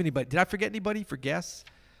didn't leave anybody. Did I forget anybody for guests?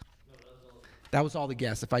 That was all the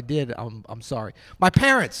guests. If I did, I'm sorry. My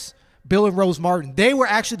parents, Bill and Rose Martin, they were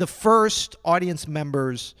actually the first audience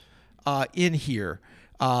members in here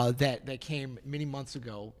that came many months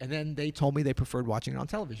ago. And then they told me they preferred watching it on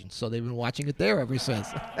television. So they've been watching it there ever since.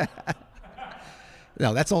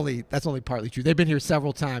 No, that's only partly true. They've been here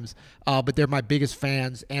several times, but they're my biggest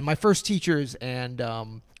fans and my first teachers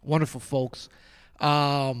and wonderful folks.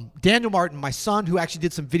 Daniel Martin, my son, who actually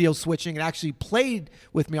did some video switching and actually played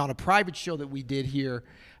with me on a private show that we did here.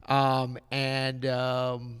 Yeah,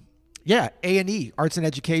 A&E, Arts and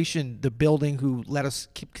Education, the building who let us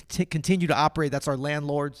continue to operate. That's our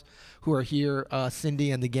landlords who are here,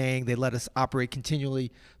 Cindy and the gang. They let us operate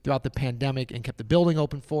continually throughout the pandemic and kept the building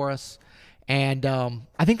open for us. And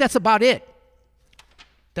I think that's about it.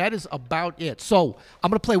 That is about it. So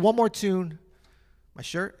I'm going to play one more tune. My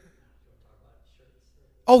shirt?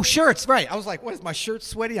 Oh, shirts, right. I was like, what, is my shirt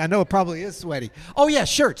sweaty? I know it probably is sweaty. Oh, yeah,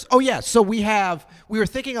 shirts. Oh, yeah. So we were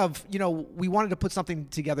thinking of, you know, we wanted to put something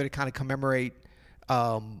together to kind of commemorate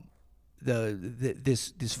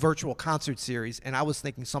this virtual concert series. And I was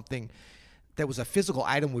thinking something that was a physical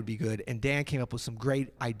item would be good. And Dan came up with some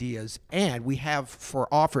great ideas. And we have for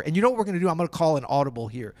offer. And you know what we're going to do? I'm going to call an audible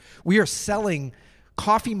here. We are selling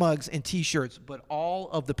coffee mugs and T-shirts, but all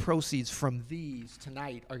of the proceeds from these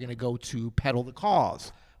tonight are going to go to Pedal the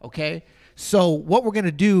Cause, okay? So what we're going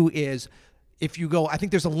to do is, if you go, I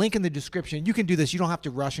think there's a link in the description. You can do this. You don't have to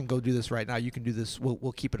rush and go do this right now. You can do this.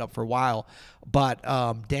 We'll keep it up for a while. But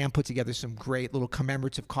Dan put together some great little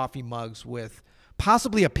commemorative coffee mugs with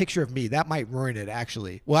possibly a picture of me. That might ruin it,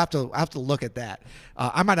 actually. We'll have to look at that.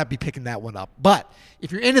 I might not be picking that one up. But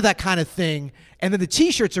if you're into that kind of thing, and then the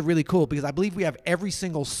T-shirts are really cool because I believe we have every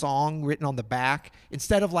single song written on the back.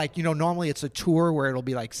 Instead of like, you know, normally it's a tour where it'll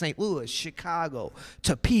be like St. Louis, Chicago,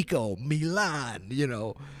 Topeka, Milan, you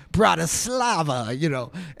know, Bratislava, you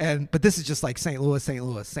know. But this is just like St. Louis, St.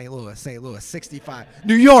 Louis, St. Louis, St. Louis, 65.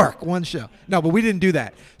 New York, one show. No, but we didn't do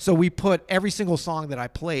that. So we put every single song that I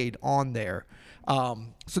played on there.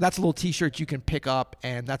 So that's a little T-shirt you can pick up,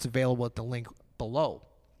 and that's available at the link below.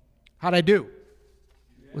 How'd I do?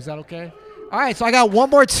 Was that okay? All right, so I got one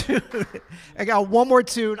more tune. I'm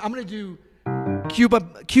going to do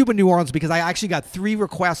Cuba, New Orleans, because I actually got 3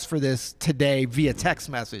 requests for this today via text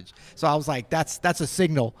message. So I was like, that's a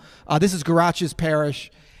signal. This is Garaches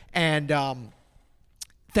Parish, and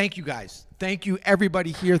thank you guys. Thank you,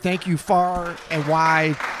 everybody here. Thank you far and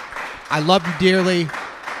wide. I love you dearly.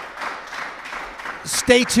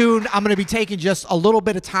 Stay tuned. I'm going to be taking just a little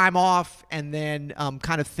bit of time off and then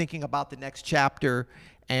kind of thinking about the next chapter.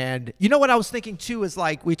 And you know what I was thinking too is,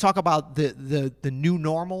 like, we talk about the new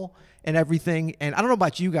normal and everything. And I don't know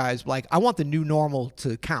about you guys, but like, I want the new normal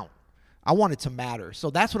to count. I want it to matter. So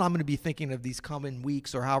that's what I'm going to be thinking of these coming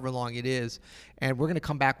weeks or however long it is. And we're going to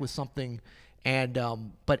come back with something And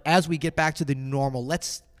but as we get back to the normal,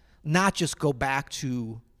 let's not just go back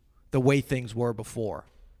to the way things were before.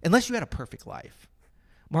 Unless you had a perfect life.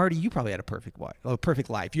 Marty, you probably had a perfect life.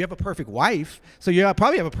 You have a perfect wife, so you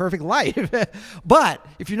probably have a perfect life. But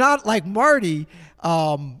if you're not like Marty,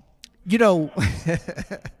 you know,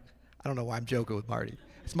 I don't know why I'm joking with Marty.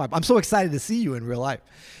 I'm so excited to see you in real life.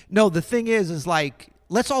 No, the thing is like,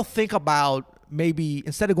 let's all think about maybe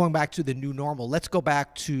instead of going back to the new normal, let's go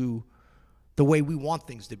back to the way we want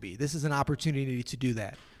things to be. This is an opportunity to do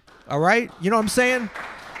that. All right? You know what I'm saying?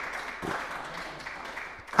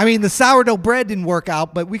 I mean, the sourdough bread didn't work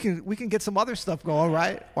out, but we can get some other stuff going,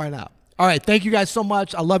 right? Why not? All right, thank you guys so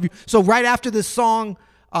much. I love you. So right after this song,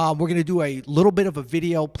 we're going to do a little bit of a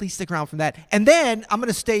video. Please stick around for that. And then I'm going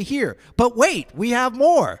to stay here. But wait, we have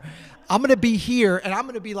more. I'm going to be here, and I'm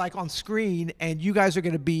going to be like on screen, and you guys are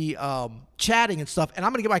going to be chatting and stuff. And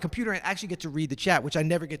I'm going to get my computer and actually get to read the chat, which I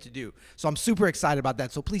never get to do. So I'm super excited about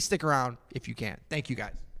that. So please stick around if you can. Thank you,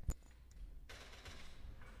 guys.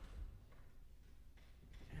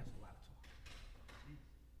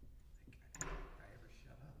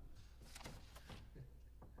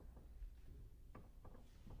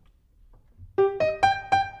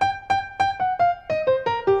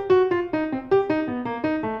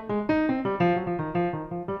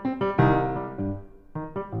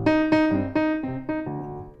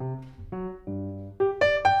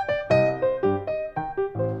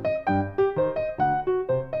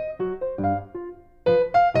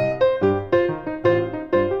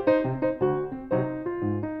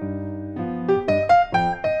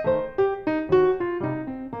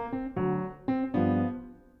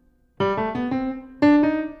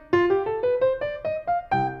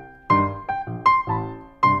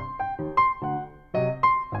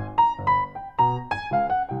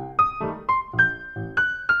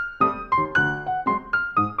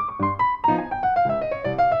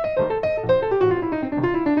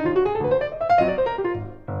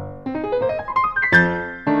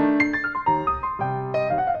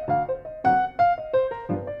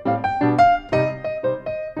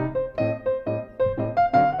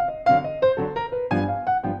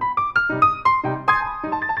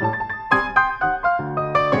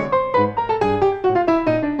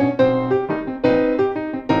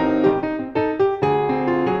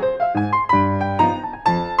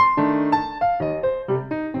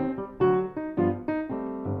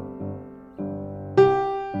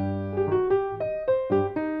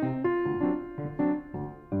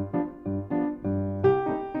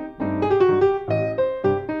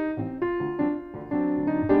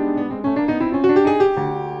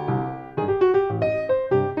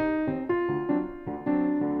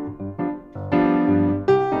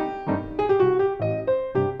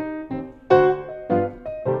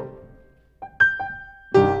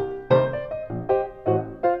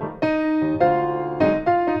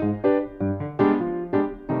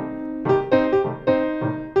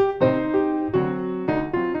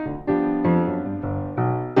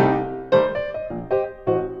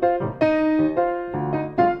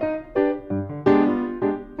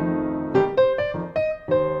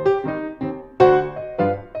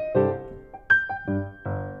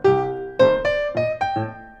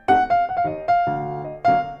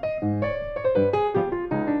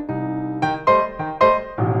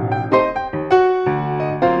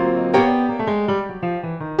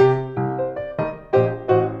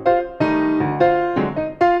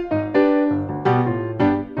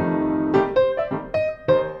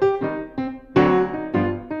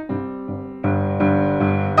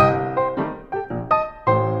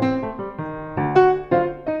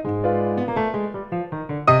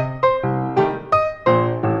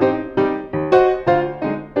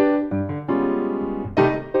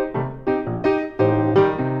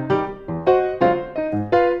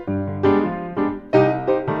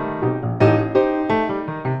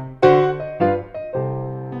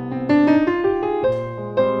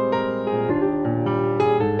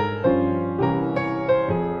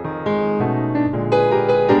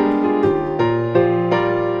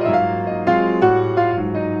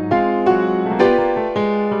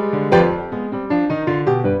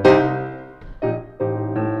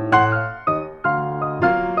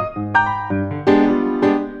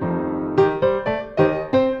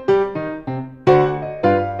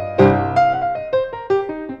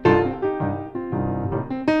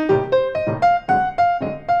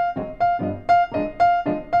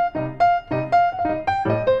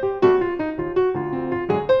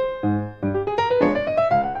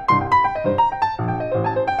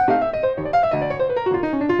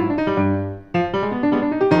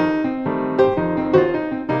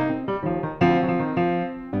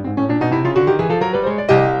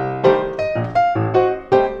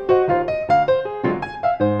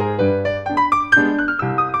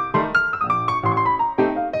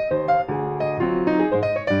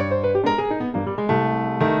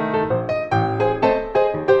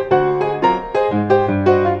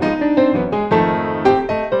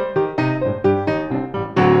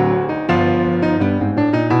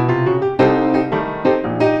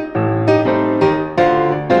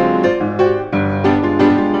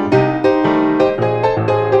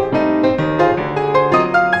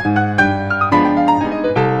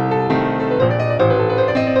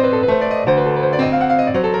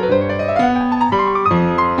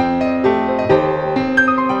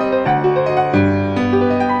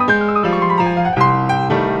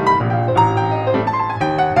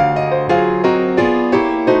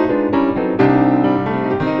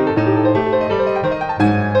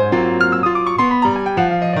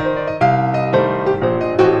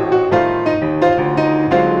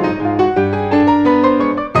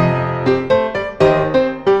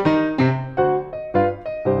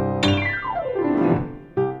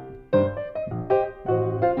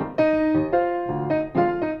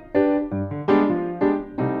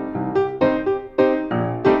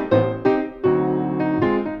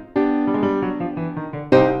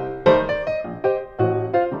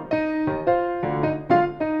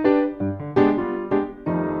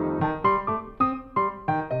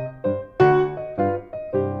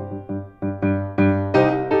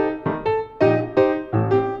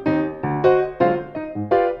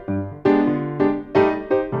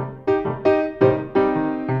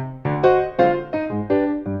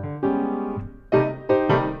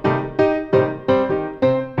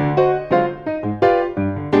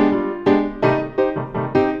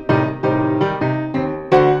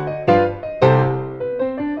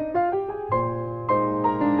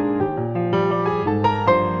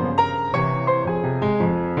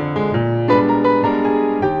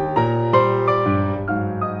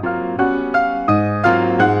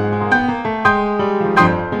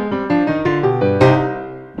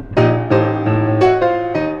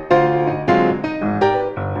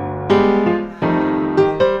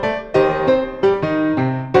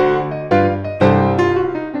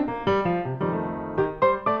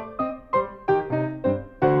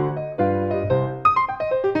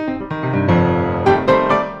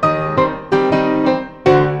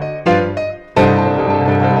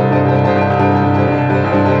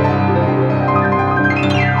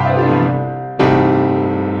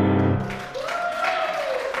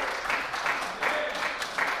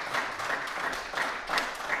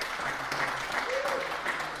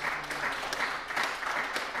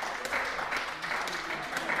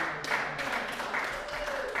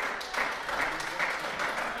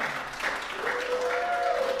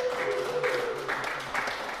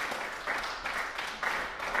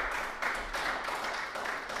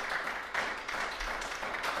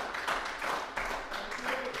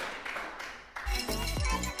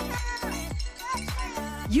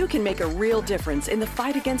 you can make a real difference in the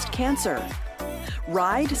fight against cancer.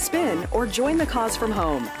 Ride, spin, or join the cause from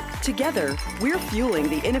home. Together, we're fueling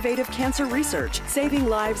the innovative cancer research, saving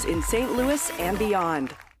lives in St. Louis and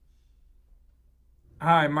beyond.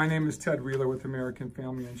 Hi, my name is Ted Wheeler with American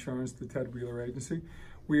Family Insurance, the Ted Wheeler Agency.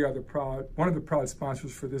 We are one of the proud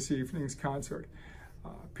sponsors for this evening's concert.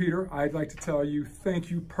 Peter, I'd like to tell you thank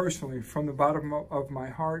you personally from the bottom of my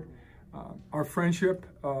heart. Our friendship,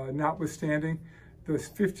 notwithstanding, those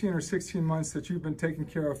 15 or 16 months that you've been taking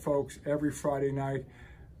care of folks every Friday night,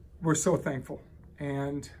 we're so thankful.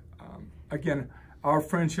 And again, our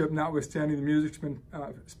friendship, notwithstanding, the music's been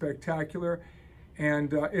spectacular,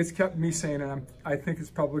 and it's kept me sane, and I think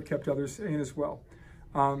it's probably kept others sane as well.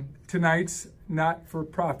 Tonight's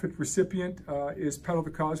not-for-profit recipient is Pedal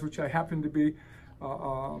the Cause, which I happen to be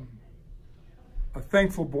a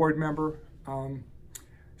thankful board member.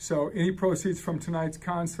 So any proceeds from tonight's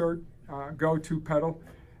concert go to Pedal.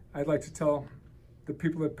 I'd like to tell the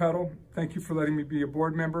people at Pedal, thank you for letting me be a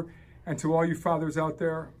board member. And to all you fathers out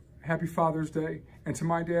there, happy Father's Day. And to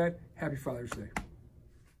my dad, happy Father's Day.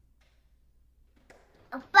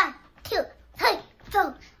 1, 2, 3,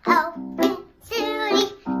 4, open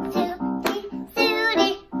Sudi, Sudi,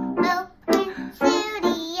 Sudi, open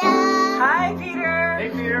Studio. Hi, Peter. Hey,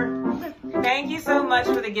 Peter. Thank you so much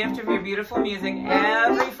for the gift of your beautiful music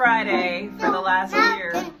every Friday for the last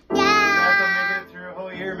year. Congrats on making it through a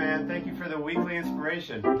whole year, man. Thank you for the weekly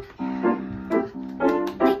inspiration.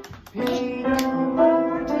 Peter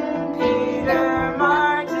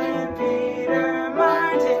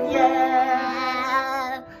Martin,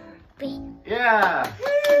 yeah. Yeah.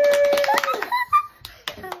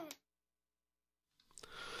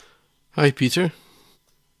 Hi Peter,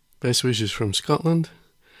 best wishes from Scotland.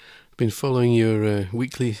 I've been following your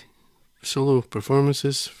weekly solo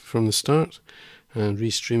performances from the start and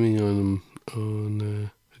restreaming on them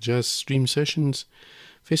on Jazz Stream Sessions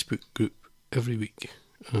Facebook group every week.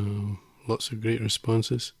 Lots of great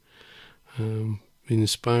responses. Been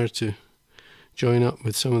inspired to join up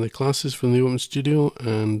with some of the classes from the Open Studio,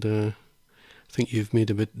 and I think you've made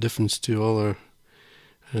a bit difference to all our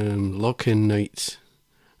lock-in nights.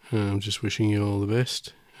 I'm just wishing you all the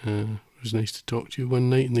best. It was nice to talk to you one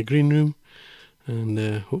night in the green room, and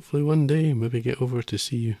hopefully one day maybe get over to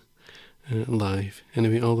see you live.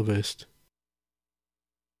 Anyway, all the best.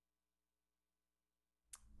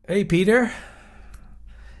 Hey, Peter.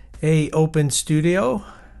 Hey, Open Studio.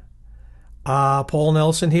 Paul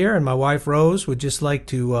Nelson here, and my wife Rose would just like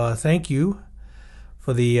to thank you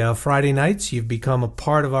for the Friday nights. You've become a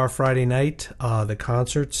part of our Friday night. The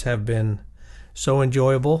concerts have been so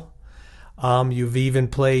enjoyable. You've even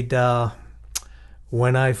played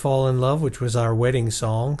When I Fall in Love, which was our wedding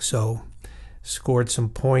song, so scored some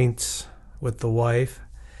points with the wife.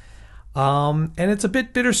 And it's a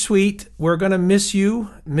bit bittersweet. We're going to miss you,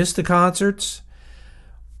 miss the concerts,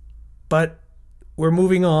 but we're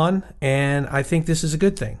moving on, and I think this is a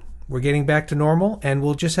good thing. We're getting back to normal, and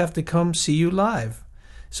we'll just have to come see you live.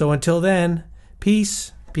 So until then,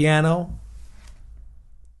 peace, piano.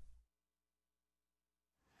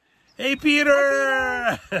 Hey,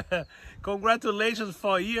 Peter! Congratulations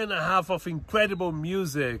for a year and a half of incredible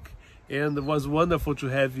music. And it was wonderful to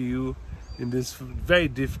have you in this very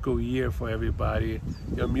difficult year for everybody.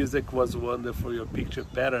 Your music was wonderful, your picture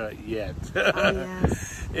better yet. Oh,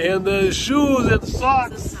 yes. And shoes and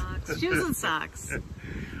socks. Shoes and socks.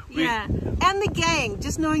 Yeah, and the gang.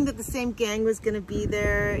 Just knowing that the same gang was going to be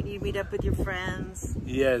there, and you meet up with your friends.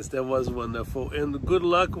 Yes, that was wonderful. And good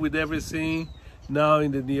luck with everything now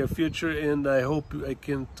in the near future. And I hope I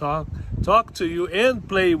can talk to you and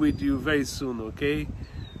play with you very soon, okay?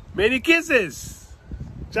 Many kisses.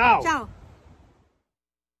 Ciao. Ciao.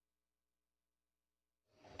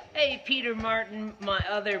 Hey, Peter Martin, my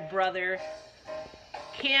other brother.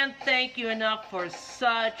 Can't thank you enough for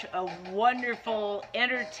such a wonderful,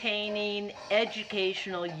 entertaining,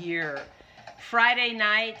 educational year. Friday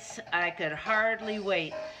nights, I could hardly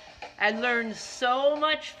wait. I learned so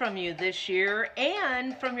much from you this year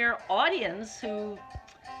and from your audience, who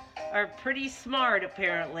are pretty smart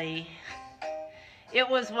apparently. It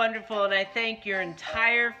was wonderful, and I thank your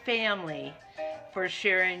entire family for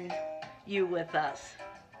sharing you with us.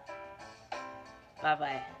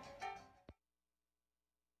 Bye-bye.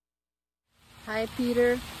 Hi,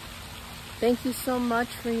 Peter. Thank you so much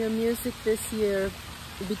for your music this year.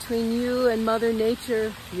 Between you and Mother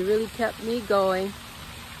Nature, you really kept me going.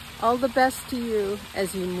 All the best to you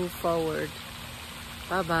as you move forward.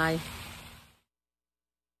 Bye-bye.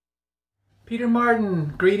 Peter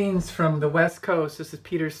Martin, greetings from the West Coast. This is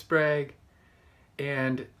Peter Sprague,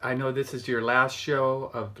 and I know this is your last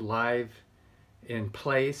show of live in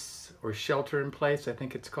place, or shelter in place, I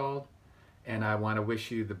think it's called. And I want to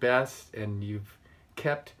wish you the best, and you've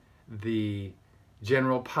kept the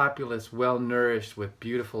general populace well nourished with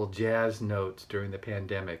beautiful jazz notes during the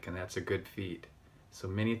pandemic, and that's a good feat. So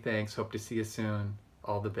many thanks. Hope to see you soon.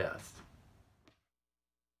 All the best.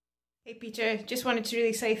 Hey Peter, just wanted to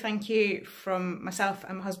really say thank you from myself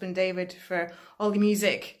and my husband David for all the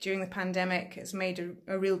music during the pandemic. It's made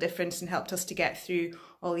a real difference and helped us to get through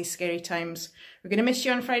all these scary times. We're going to miss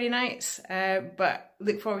you on Friday nights, but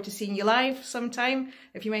look forward to seeing you live sometime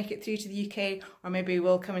if you make it through to the UK, or maybe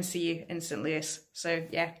we'll come and see you in St. Louis. So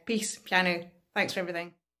yeah, peace, piano. Thanks for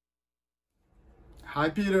everything. Hi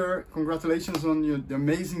Peter, congratulations on the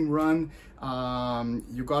amazing run.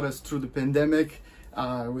 You got us through the pandemic.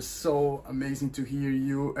 It was so amazing to hear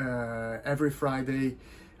you every Friday.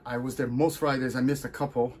 I was there most Fridays. I missed a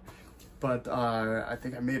couple, but I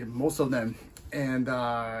think I made it most of them. And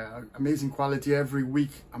amazing quality every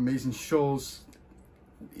week, amazing shows,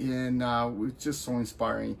 and it was just so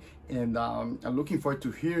inspiring. And I'm looking forward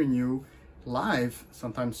to hearing you live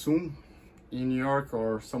sometime soon in New York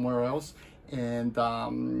or somewhere else. And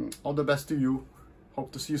all the best to you.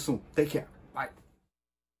 Hope to see you soon. Take care. Bye.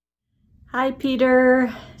 Hi,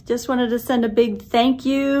 Peter. Just wanted to send a big thank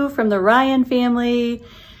you from the Ryan family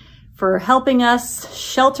for helping us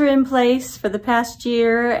shelter in place for the past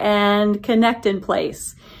year and connect in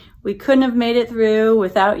place. We couldn't have made it through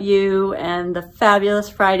without you and the fabulous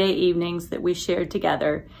Friday evenings that we shared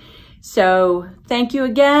together. So thank you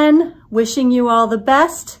again. Wishing you all the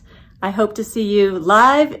best. I hope to see you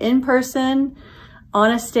live in person on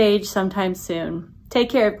a stage sometime soon. Take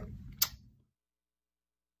care.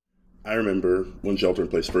 I remember when shelter in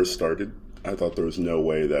place first started, I thought there was no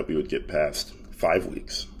way that we would get past 5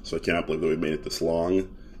 weeks. So I cannot believe that we made it this long. You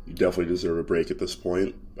definitely deserve a break at this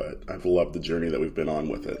point, but I've loved the journey that we've been on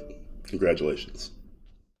with it. Congratulations.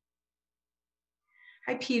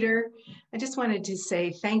 Hi, Peter. I just wanted to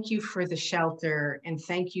say thank you for the shelter, and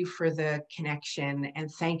thank you for the connection,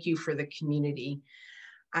 and thank you for the community.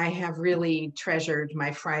 I have really treasured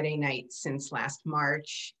my Friday nights since last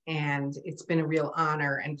March, and it's been a real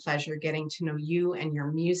honor and pleasure getting to know you and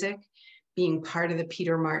your music, being part of the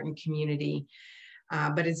Peter Martin community.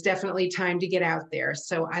 But it's definitely time to get out there.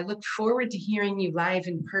 So I look forward to hearing you live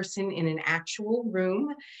in person in an actual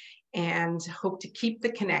room, and hope to keep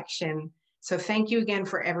the connection. So thank you again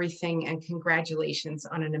for everything, and congratulations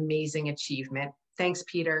on an amazing achievement. Thanks,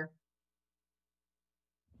 Peter.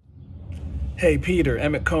 Hey Peter,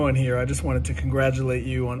 Emmett Cohen here. I just wanted to congratulate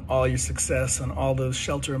you on all your success, on all those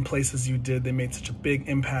shelter in places you did. They made such a big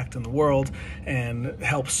impact in the world and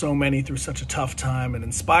helped so many through such a tough time, and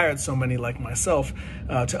inspired so many like myself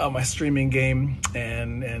to up my streaming game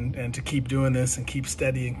and to keep doing this and keep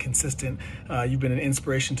steady and consistent. You've been an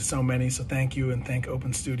inspiration to so many, so thank you, and thank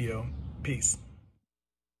Open Studio. Peace.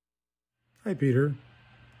 Hi Peter,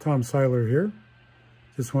 Tom Seiler here.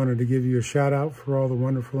 Just wanted to give you a shout out for all the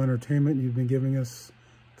wonderful entertainment you've been giving us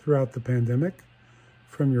throughout the pandemic,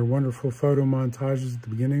 from your wonderful photo montages at the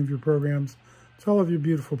beginning of your programs to all of your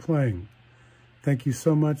beautiful playing. Thank you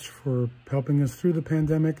so much for helping us through the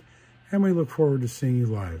pandemic, and we look forward to seeing you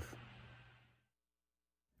live.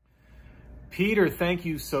 Peter, thank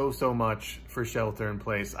you so much for Shelter in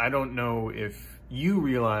Place. I don't know if you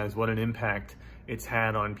realize what an impact it's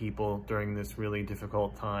had on people during this really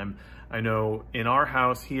difficult time. I know in our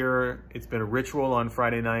house here, it's been a ritual on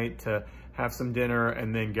Friday night to have some dinner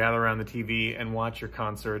and then gather around the TV and watch your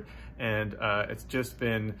concert. And it's just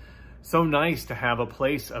been so nice to have a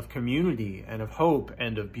place of community and of hope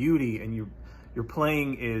and of beauty. And your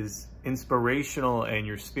playing is inspirational and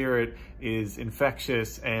your spirit is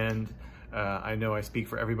infectious. And I know I speak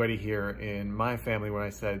for everybody here in my family when I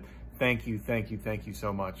said, thank you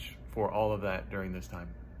so much for all of that during this time.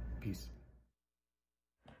 Peace.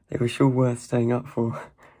 They were sure worth staying up for.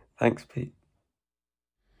 Thanks, Pete.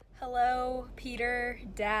 Hello, Peter,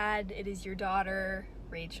 Dad. It is your daughter,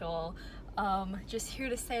 Rachel. Just here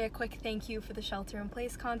to say a quick thank you for the Shelter in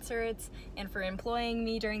Place concerts and for employing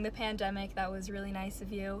me during the pandemic. That was really nice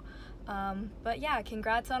of you. But yeah,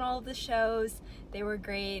 congrats on all of the shows. They were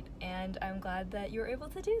great, and I'm glad that you were able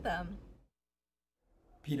to do them.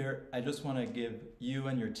 Peter, I just want to give you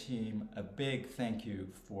and your team a big thank you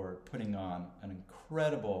for putting on an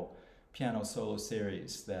incredible piano solo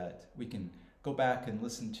series that we can go back and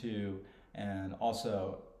listen to, and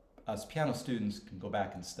also us piano students can go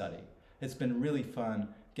back and study. It's been really fun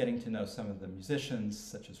getting to know some of the musicians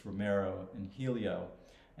such as Romero and Helio,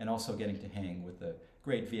 and also getting to hang with the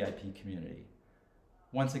great VIP community.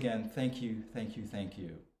 Once again, thank you.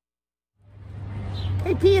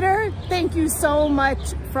 Hey Peter, thank you so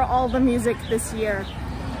much for all the music this year.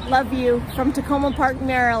 Love you from Tacoma Park,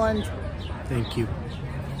 Maryland. Thank you.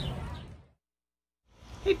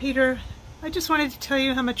 Hey Peter, I just wanted to tell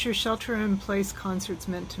you how much your shelter-in-place concerts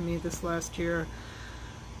meant to me this last year.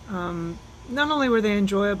 Not only were they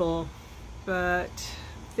enjoyable, but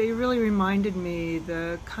they really reminded me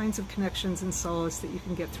the kinds of connections and solace that you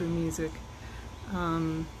can get through music.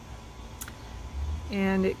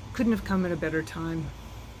 And it couldn't have come at a better time.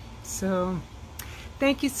 So,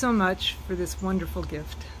 thank you so much for this wonderful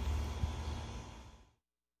gift.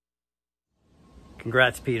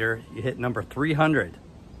 Congrats, Peter. You hit number 300.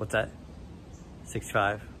 What's that?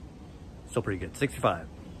 65. Still pretty good. 65.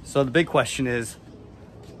 So the big question is,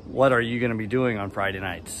 what are you going to be doing on Friday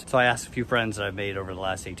nights? So I asked a few friends that I've made over the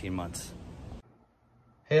last 18 months.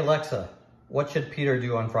 Hey Alexa, what should Peter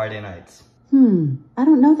do on Friday nights? I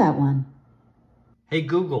don't know that one. Hey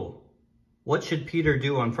Google, what should Peter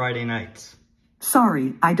do on Friday nights?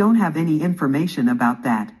 Sorry, I don't have any information about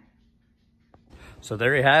that. So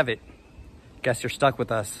there you have it. Guess you're stuck with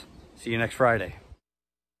us. See you next Friday.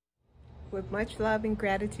 With much love and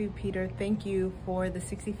gratitude, Peter, thank you for the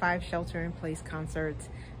 65 shelter-in-place concerts.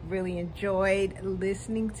 Really enjoyed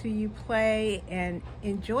listening to you play and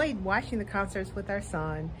enjoyed watching the concerts with our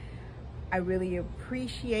son. I really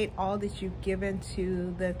appreciate all that you've given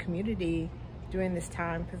to the community during this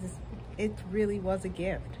time because it really was a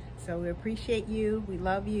gift. So we appreciate you, we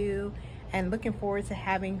love you, and looking forward to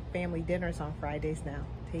having family dinners on Fridays now.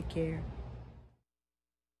 Take care.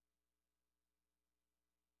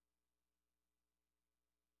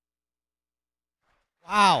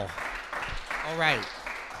 Wow. All right.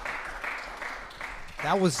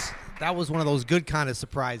 That was one of those good kind of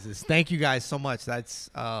surprises. Thank you guys so much. That's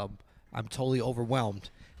I'm totally overwhelmed.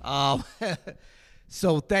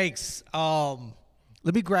 So thanks.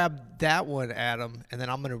 Let me grab that one, Adam, and then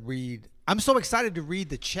I'm going to read. I'm so excited to read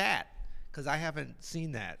the chat because I haven't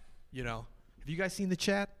seen that, you know. Have you guys seen the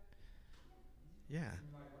chat? Yeah.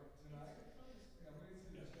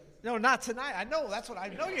 No, not tonight. I know. That's what I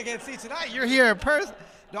know you're going to see tonight. You're here in person.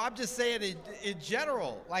 No, I'm just saying in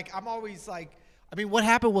general. Like, I'm always like, I mean, what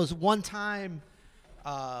happened was one time,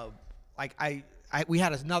 like, we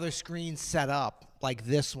had another screen set up like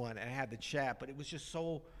this one, and I had the chat, but it was just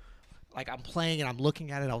so, like, I'm playing and I'm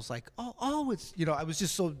looking at it. I was like, oh, it's, you know, I was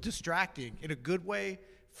just so distracting in a good way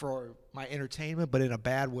for my entertainment, but in a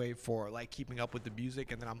bad way for, like, keeping up with the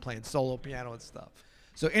music, and then I'm playing solo piano and stuff.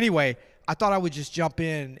 So anyway, I thought I would just jump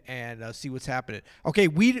in and see what's happening. Okay,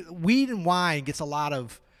 weed and wine gets a lot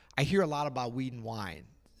of, I hear a lot about weed and wine.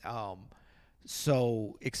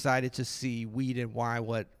 So excited to see weed and wine,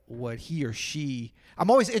 what he or she, I'm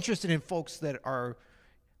always interested in folks that are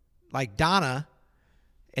like Donna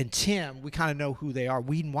and Tim. We kind of know who they are.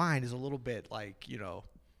 Weed and wine is a little bit like, you know,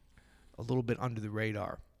 a little bit under the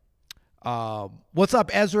radar. What's up,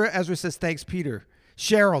 Ezra? Ezra says, thanks, Peter.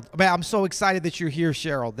 Cheryl, man, I'm so excited that you're here,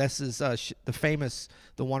 Cheryl. This is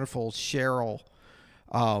the wonderful Cheryl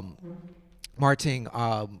Martin,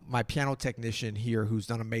 my piano technician here, who's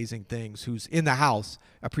done amazing things, who's in the house.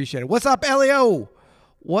 Appreciate it. What's up, Elio?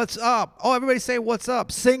 What's up? Oh, everybody say what's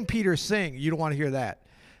up. Sing, Peter, sing. You don't want to hear that.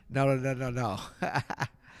 No.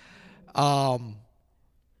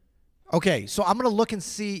 Okay, so I'm going to look and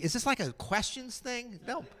see. Is this like a questions thing?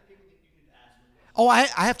 No. Oh, I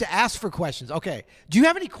have to ask for questions. Okay. Do you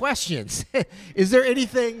have any questions? Is there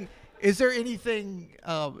anything?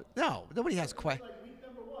 No, nobody has questions.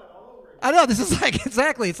 I know, this is like,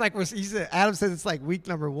 exactly. It's like, Adam says it's like week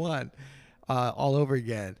number 1 all over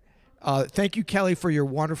again. Thank you, Kelly, for your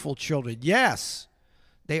wonderful children. Yes,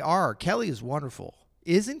 they are. Kelly is wonderful.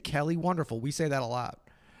 Isn't Kelly wonderful? We say that a lot.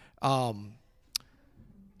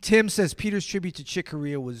 Tim says Peter's tribute to Chick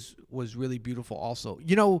Corea was really beautiful also.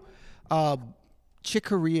 You know, Chick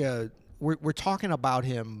Corea, we're talking about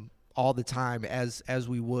him all the time as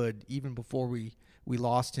we would even before we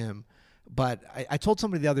lost him. But I told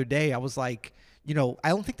somebody the other day, I was like, you know, I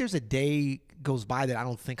don't think there's a day goes by that I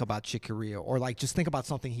don't think about Chick Corea, or like just think about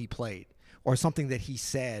something he played or something that he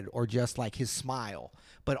said, or just like his smile.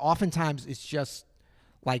 But oftentimes it's just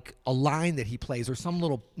like a line that he plays or some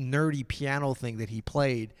little nerdy piano thing that he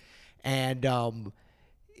played. And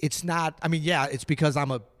it's not, I mean, yeah, it's because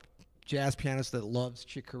I'm a jazz pianist that loves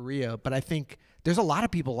Chick Corea, but I think there's a lot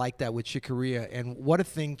of people like that with Chick Corea, and what a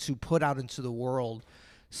thing to put out into the world,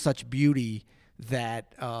 such beauty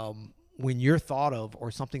that when you're thought of,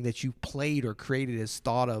 or something that you played or created is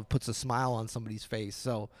thought of, puts a smile on somebody's face.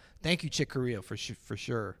 So thank you, Chick Corea, for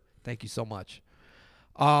sure. Thank you so much.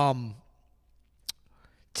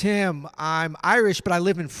 Tim, I'm Irish, but I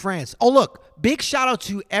live in France. Oh, look, big shout out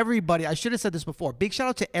to everybody. I should have said this before. Big shout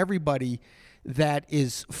out to everybody that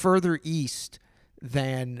is further east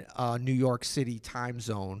than New York City time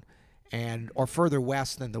zone or further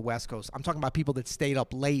west than the West Coast. I'm talking about people that stayed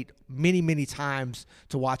up late many, many times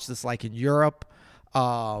to watch this, like in Europe.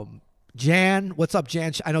 Jan, what's up,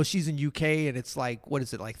 Jan? I know she's in UK, and it's like, what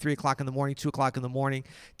is it, like 3 o'clock in the morning, 2 o'clock in the morning.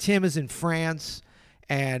 Tim is in France,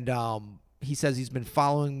 and he says he's been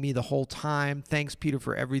following me the whole time. Thanks, Peter,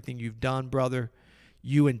 for everything you've done, brother.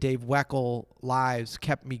 You and Dave Weckl lives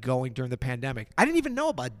kept me going during the pandemic. I didn't even know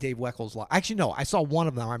about Dave Weckel's live. Actually, no, I saw one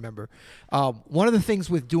of them, I remember. One of the things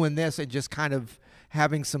with doing this and just kind of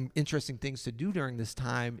having some interesting things to do during this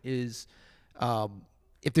time is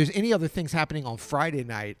if there's any other things happening on Friday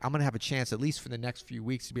night, I'm going to have a chance, at least for the next few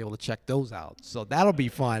weeks, to be able to check those out. So that'll be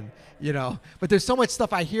fun, you know. But there's so much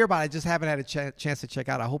stuff I hear about, I just haven't had a chance to check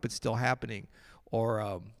out. I hope it's still happening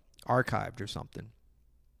or archived or something.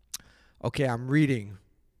 Okay, I'm reading.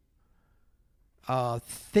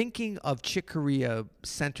 Thinking of Chick Corea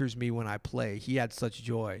centers me when I play. He had such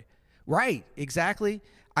joy. Right, exactly.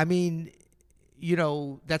 I mean, you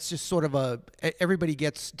know, that's just sort of everybody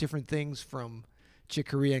gets different things from Chick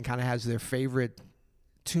Corea and kind of has their favorite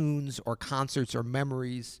tunes or concerts or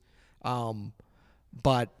memories.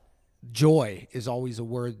 But joy is always a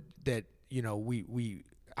word that, you know,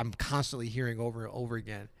 I'm constantly hearing over and over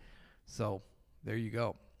again. So there you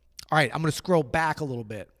go. All right, I'm going to scroll back a little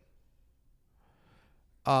bit.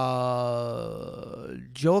 Joe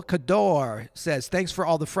Cador says, thanks for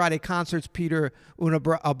all the Friday concerts, Peter. Un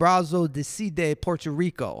abrazo desde Puerto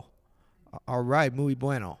Rico. All right, muy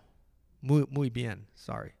bueno. Muy bien.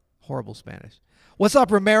 Sorry. Horrible Spanish. What's up,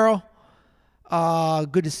 Romero?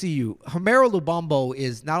 Good to see you. Romero Lubambo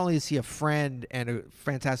is, not only is he a friend and a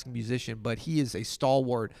fantastic musician, but he is a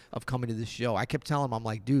stalwart of coming to this show. I kept telling him, I'm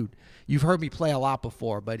like, dude, you've heard me play a lot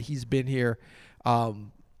before, but he's been here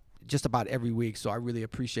just about every week, so I really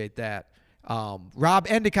appreciate that. Rob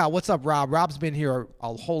Endicott, what's up, Rob? Rob's been here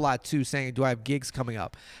a whole lot too, saying, do I have gigs coming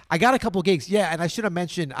up? I got a couple gigs, yeah, and I should have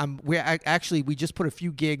mentioned, we just put a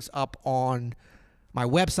few gigs up on my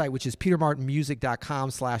website, which is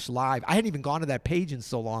petermartinmusic.com/live. I hadn't even gone to that page in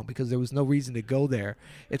so long because there was no reason to go there.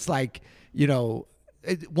 It's like, you know,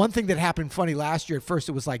 one thing that happened funny last year, at first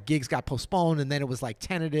it was like gigs got postponed, and then it was like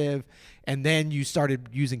tentative, and then you started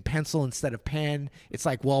using pencil instead of pen. It's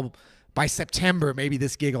like, well, by September, maybe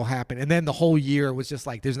this gig will happen. And then the whole year was just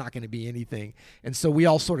like, there's not going to be anything. And so we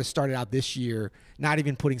all sort of started out this year not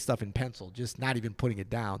even putting stuff in pencil, just not even putting it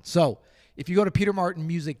down. So if you go to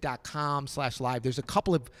petermartinmusic.com/live, there's a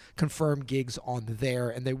couple of confirmed gigs on there,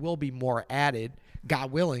 and there will be more added,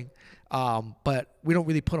 God willing. But we don't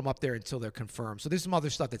really put them up there until they're confirmed. So there's some other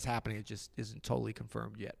stuff that's happening. It just isn't totally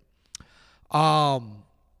confirmed yet.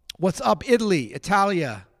 What's up, Italy,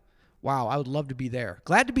 Italia? Wow, I would love to be there.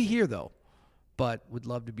 Glad to be here, though, but would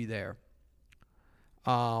love to be there.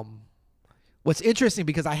 What's interesting,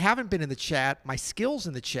 because I haven't been in the chat, my skills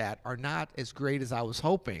in the chat are not as great as I was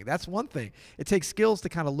hoping. That's one thing. It takes skills to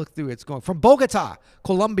kind of look through it's going. From Bogota,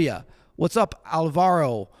 Colombia. What's up,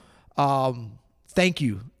 Alvaro? Thank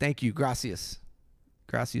you. Thank you. Gracias.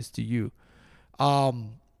 Gracias to you.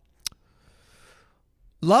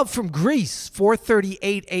 Love from Greece,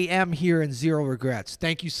 4:38 a.m. here in Zero Regrets.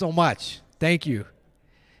 Thank you so much. Thank you.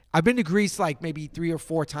 I've been to Greece like maybe 3 or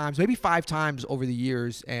 4 times, maybe 5 times over the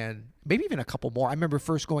years, and maybe even a couple more. I remember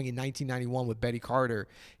first going in 1991 with Betty Carter,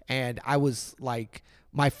 and I was like,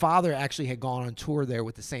 my father actually had gone on tour there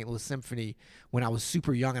with the St. Louis Symphony when I was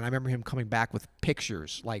super young, and I remember him coming back with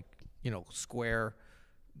pictures, like, you know, square,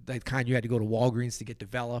 that kind you had to go to Walgreens to get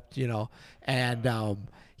developed, you know, and I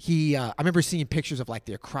remember seeing pictures of like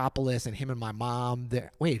the Acropolis and him and my mom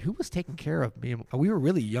there. Wait, who was taking care of me? We were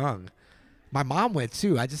really young. My mom went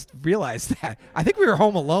too. I just realized that. I think we were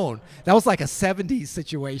home alone. That was like a 70s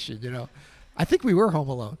situation, you know. I think we were home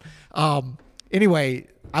alone. Anyway,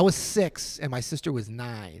 I was 6 and my sister was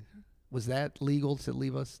 9. Was that legal to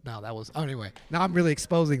leave us? No, that was. Oh, anyway, now I'm really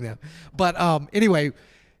exposing them. But anyway,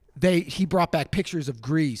 he brought back pictures of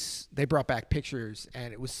Greece. They brought back pictures,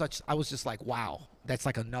 and it was such. I was just like, wow, that's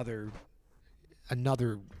like another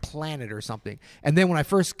planet or something. And then when I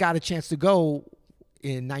first got a chance to go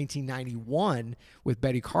in 1991 with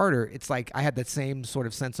Betty Carter, it's like I had that same sort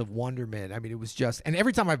of sense of wonderment. I mean, it was just, and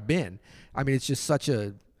every time I've been, I mean, it's just such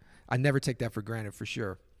a, I never take that for granted, for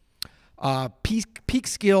sure. Peak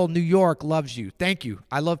Skill New York loves you. Thank you.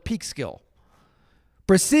 I love Peak Skill.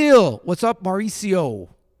 Brazil, what's up, Mauricio?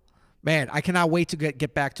 Man, I cannot wait to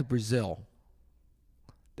get back to Brazil.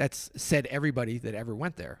 That's said everybody that ever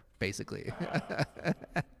went there, basically.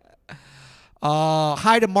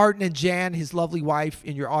 Hi to Martin and Jan, his lovely wife,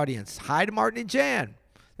 in your audience. Hi to Martin and Jan.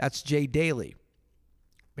 That's Jay Daly.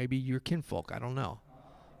 Maybe your kinfolk. I don't know.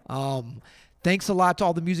 Thanks a lot to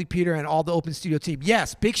all the Music Peter and all the Open Studio team.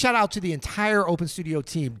 Yes, big shout out to the entire Open Studio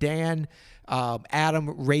team. Dan,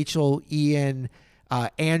 Adam, Rachel, Ian,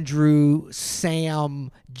 Andrew,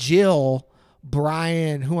 Sam, Jill,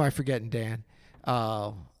 Brian. Who am I forgetting, Dan?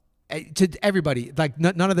 To everybody. Like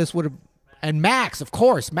none of this would have. And Max, of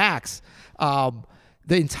course, Max.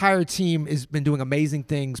 The entire team has been doing amazing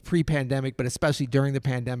things pre-pandemic, but especially during the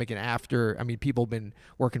pandemic and after. I mean, people have been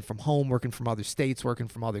working from home, working from other states, working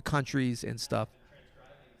from other countries and stuff.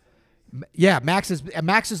 Yeah, Max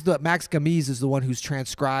Gamiz is the one who's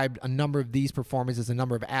transcribed a number of these performances, a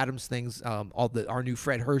number of Adam's things. Our new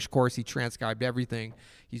Fred Hirsch course, he transcribed everything.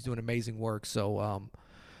 He's doing amazing work. So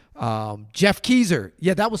Jeff Keezer,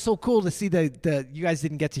 yeah, that was so cool to see the you guys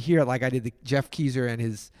didn't get to hear it like I did. Jeff Keezer and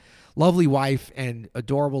his lovely wife and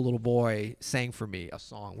adorable little boy sang for me a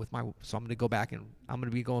song with my. So I'm gonna go back and I'm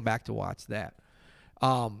gonna be going back to watch that.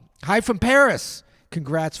 Hi from Paris.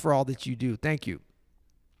 Congrats for all that you do. Thank you.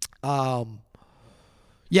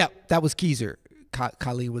 Yeah, that was Keezer.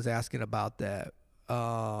 Colleen was asking about that.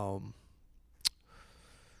 Don't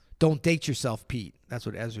date yourself, Pete. That's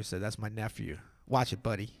what Ezra said. That's my nephew. Watch it,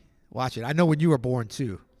 buddy. Watch it. I know when you were born,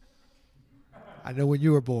 too. I know when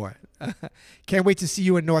you were born. Can't wait to see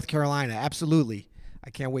you in North Carolina. Absolutely. I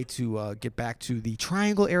can't wait to get back to the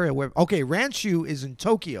Triangle area. Okay, Ranchu is in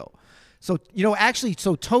Tokyo. So, actually,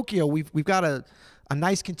 Tokyo, we've got a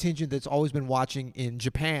nice contingent that's always been watching in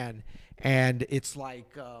Japan. And it's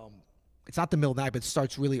like, it's not the middle of the night, but it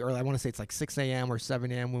starts really early. I want to say it's like 6 a.m. or 7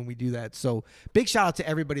 a.m. when we do that. So big shout out to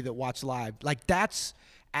everybody that watched live. Like that's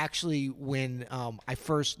actually when I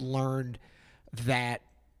first learned that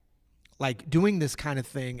like doing this kind of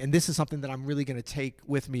thing, and this is something that I'm really going to take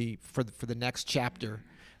with me for the next chapter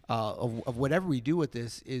of whatever we do with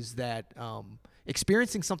this, is that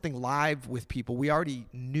experiencing something live with people, we already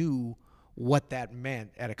knew what that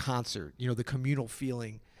meant at a concert, the communal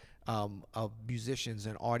feeling of musicians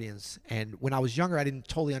and audience. And when I was younger, I didn't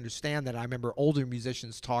totally understand that. I remember older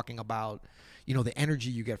musicians talking about, the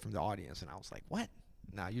energy you get from the audience. And I was like, what?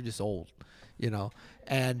 Nah, you're just old,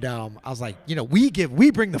 And I was like,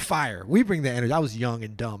 we bring the fire. We bring the energy. I was young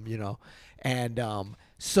and dumb, And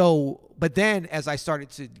but then as I started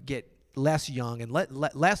to get less young and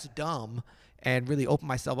less dumb and really open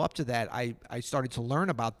myself up to that, I started to learn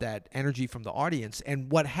about that energy from the audience.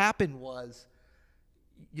 And what happened was,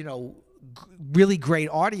 really great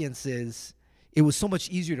audiences, it was so much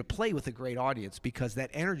easier to play with a great audience because that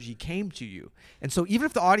energy came to you. And so even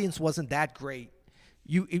if the audience wasn't that great,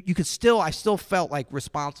 I still felt like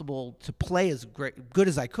responsible to play as good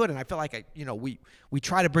as I could. And I felt like we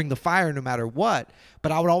try to bring the fire no matter what,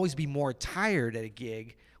 but I would always be more tired at a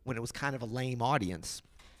gig when it was kind of a lame audience.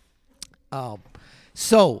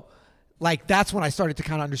 So like that's when I started to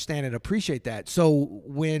kind of understand and appreciate that. So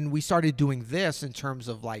when we started doing this in terms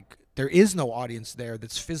of like, there is no audience there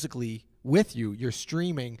that's physically with you, you're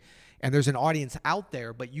streaming and there's an audience out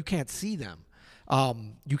there, but you can't see them.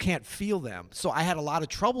 You can't feel them. So I had a lot of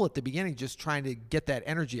trouble at the beginning just trying to get that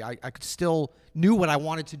energy. I could still knew what I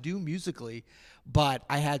wanted to do musically, but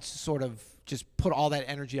I had to sort of just put all that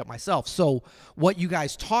energy up myself. So what you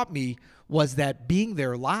guys taught me was that being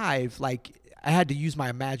there live, like I had to use my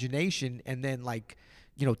imagination and then like,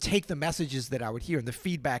 take the messages that I would hear and the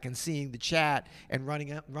feedback and seeing the chat and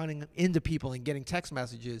running into people and getting text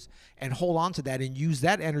messages and hold on to that and use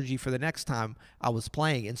that energy for the next time I was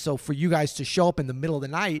playing. And so for you guys to show up in the middle of the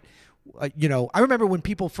night, I remember when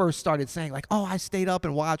people first started saying like, oh, I stayed up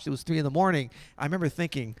and watched, it was 3 a.m. I remember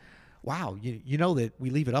thinking, wow, you know that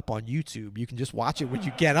we leave it up on YouTube. You can just watch it when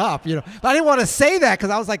you get up, But I didn't want to say that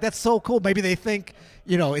because I was like, that's so cool. Maybe they think,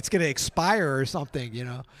 it's going to expire or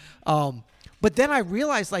something, But then I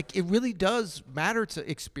realized like it really does matter to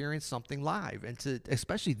experience something live and to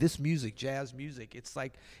especially this music, jazz music. It's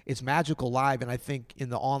like it's magical live, and I think in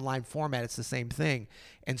the online format it's the same thing.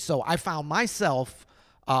 And so I found myself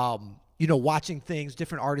watching things,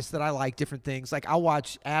 different artists that I like, different things. Like I'll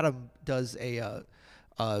watch Adam does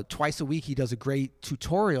twice a week he does a great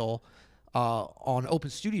tutorial on Open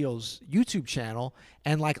Studio's YouTube channel,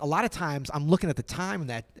 and like a lot of times I'm looking at the time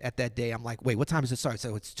at that day. I'm like, wait, what time does it start?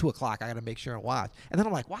 So it's 2 o'clock. I got to make sure and watch. And then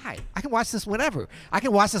I'm like, why? I can watch this whenever. I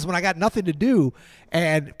can watch this when I got nothing to do,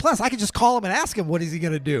 and plus I can just call him and ask him what is he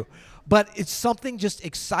gonna do. But it's something just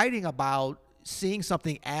exciting about seeing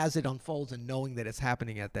something as it unfolds and knowing that it's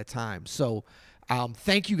happening at that time. So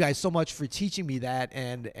thank you guys so much for teaching me that,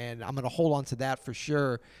 and I'm going to hold on to that for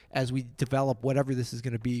sure as we develop whatever this is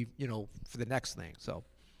going to be, for the next thing. So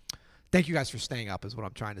Thank you guys for staying up is what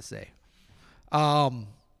I'm trying to say. Oh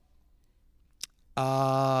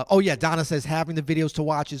yeah, Donna says having the videos to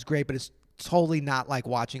watch is great, but it's totally not like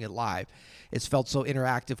watching it live. It's felt so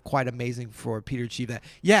interactive, quite amazing for Peter to achieve that.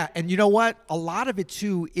 Yeah, and you know what? A lot of it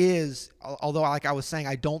too is, although like I was saying,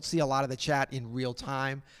 I don't see a lot of the chat in real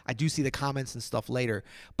time. I do see the comments and stuff later.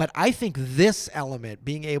 But I think this element,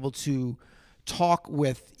 being able to talk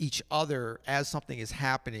with each other as something is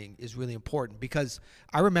happening, is really important, because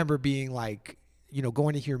I remember being like, you know,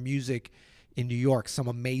 going to hear music in New York, some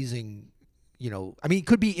amazing, you know, I mean, it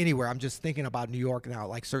could be anywhere. I'm just thinking about New York now,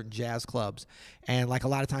 like certain jazz clubs. And like a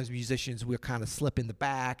lot of times musicians, we're kind of slip in the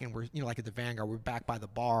back, and we're, you know, like at the Vanguard, we're back by the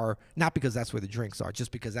bar, not because that's where the drinks are,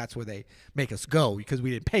 just because that's where they make us go, because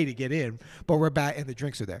we didn't pay to get in, but we're back and the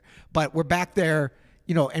drinks are there. But we're back there,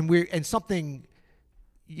 you know, and something,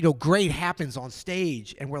 you know, great happens on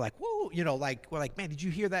stage, and we're like, whoa, you know, like, we're like, man, did you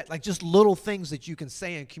hear that? Like, just little things that you can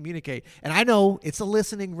say and communicate. And I know it's a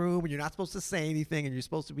listening room, and you're not supposed to say anything, and you're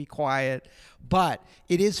supposed to be quiet, but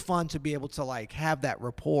it is fun to be able to like have that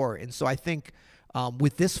rapport. And so I think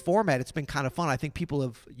with this format, it's been kind of fun. I think people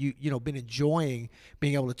have, you know, been enjoying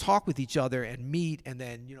being able to talk with each other and meet, and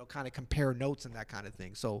then, you know, kind of compare notes and that kind of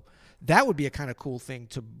thing. So that would be a kind of cool thing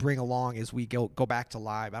to bring along as we go back to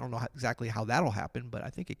live. I don't know exactly how that'll happen, but I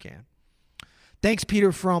think it can. Thanks,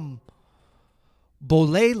 Peter, from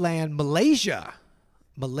Bolayland, Malaysia.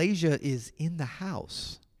 Malaysia is in the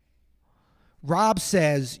house. Rob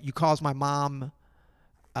says, you caused my mom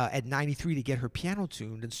at 93 to get her piano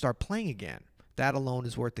tuned and start playing again. That alone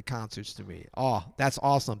is worth the concerts to me. Oh, that's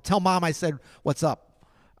awesome. Tell Mom I said, what's up?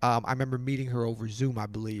 I remember meeting her over Zoom, I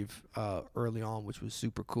believe, early on, which was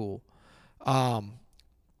super cool. All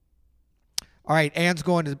right, Ann's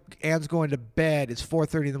going to bed. It's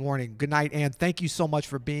 4:30 in the morning. Good night, Ann. Thank you so much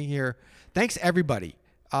for being here. Thanks, everybody.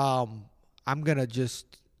 I'm going to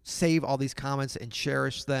just save all these comments and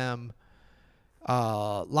cherish them.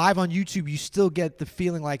 Live on YouTube, you still get the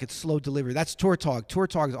feeling like it's slow delivery. That's Tour Talk. Tour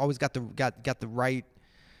Talk has always got the right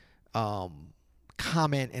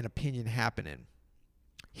comment and opinion happening.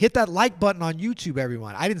 Hit that like button on YouTube,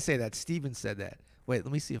 everyone. I didn't say that. Steven said that. Wait,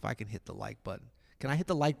 let me see if I can hit the like button. Can I hit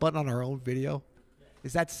the like button on our own video?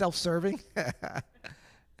 Is that self-serving?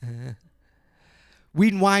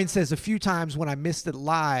 Weed and Wine says, a few times when I missed it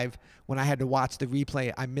live, when I had to watch the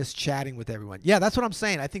replay, I missed chatting with everyone. Yeah, that's what I'm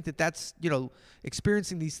saying. I think that's, you know,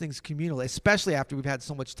 experiencing these things communally, especially after we've had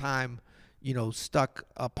so much time, you know, stuck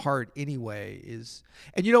apart anyway, is,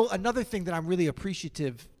 and you know, another thing that I'm really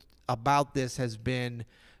appreciative about this has been,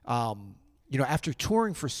 you know, after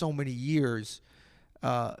touring for so many years,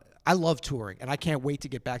 I love touring, and I can't wait to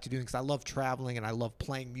get back to doing it, because I love traveling and I love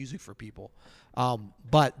playing music for people.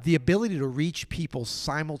 But the ability to reach people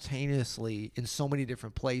simultaneously in so many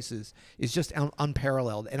different places is just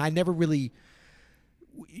unparalleled. And I never really,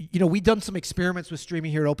 you know, we've done some experiments with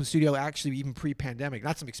streaming here at Open Studio, actually even pre-pandemic.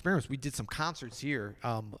 Not some experiments, we did some concerts here,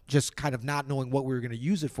 just kind of not knowing what we were going to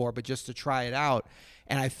use it for, but just to try it out.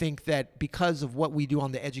 And I think that because of what we do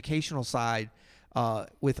on the educational side,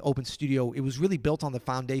 with Open Studio, it was really built on the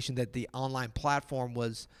foundation that the online platform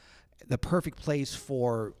was the perfect place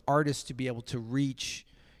for artists to be able to reach,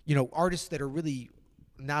 you know, artists that are really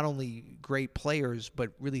not only great players,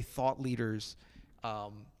 but really thought leaders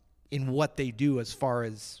in what they do, as far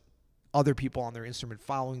as other people on their instrument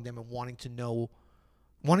following them and wanting to know,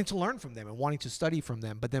 wanting to learn from them and wanting to study from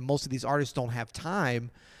them. But then most of these artists don't have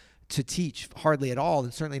time to teach hardly at all,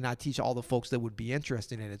 and certainly not teach all the folks that would be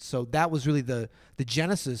interested in it. So that was really the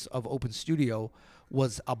genesis of Open Studio,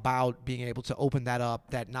 was about being able to open that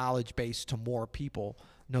up, that knowledge base, to more people,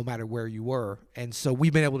 no matter where you were. And so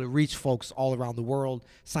we've been able to reach folks all around the world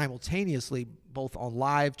simultaneously, both on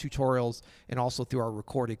live tutorials and also through our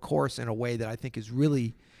recorded course, in a way that I think is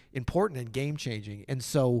really important and game-changing. And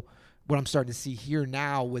so what I'm starting to see here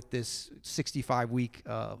now with this 65-week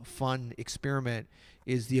fun experiment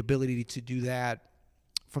is the ability to do that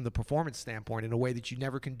from the performance standpoint in a way that you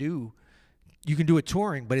never can do. You can do it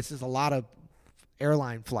touring, but it's just a lot of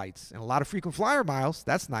airline flights and a lot of frequent flyer miles.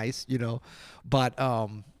 That's nice, you know, but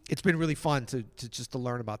it's been really fun to just to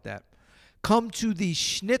learn about that. Come to the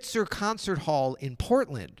Schnitzer Concert Hall in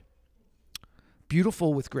Portland.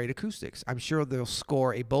 Beautiful with great acoustics. I'm sure they'll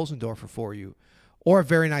score a Bosendorfer for you, or a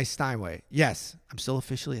very nice Steinway. Yes, I'm still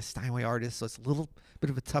officially a Steinway artist, so it's a little bit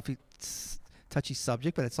of a touchy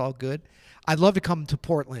subject, but it's all good. I'd love to come to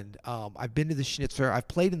Portland. I've been to the Schnitzer. I've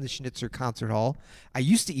played in the Schnitzer Concert Hall. I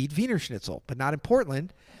used to eat Wiener Schnitzel, but not in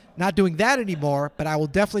Portland. Not doing that anymore, but I will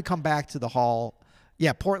definitely come back to the hall.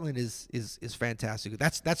 Yeah, Portland is fantastic.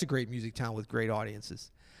 That's a great music town with great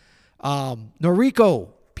audiences. Noriko,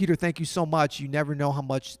 Peter, thank you so much. You never know how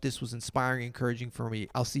much this was inspiring, encouraging for me.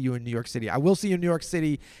 I'll see you in New York City. I will see you in New York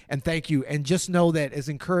City, and thank you. And just know that as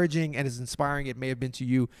encouraging and as inspiring it may have been to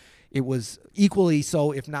you, it was equally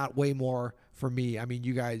so, if not way more, for me. I mean,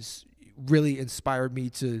 you guys really inspired me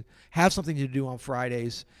to have something to do on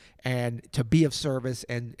Fridays and to be of service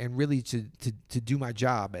and really to do my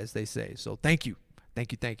job, as they say. So thank you.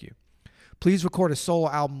 Thank you. Thank you. Please record a solo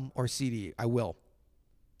album or CD. I will.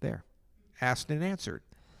 There. Asked and answered.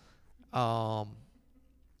 I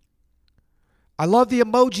love the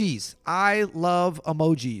emojis. I love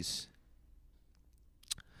emojis.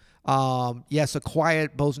 Yes, a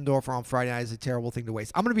quiet Bosendorfer on Friday night is a terrible thing to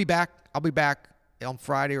waste. I'm going to be back. I'll be back on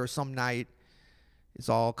Friday or some night. It's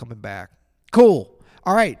all coming back. Cool.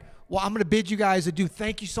 All right. Well, I'm going to bid you guys adieu.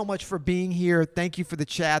 Thank you so much for being here. Thank you for the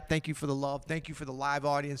chat. Thank you for the love. Thank you for the live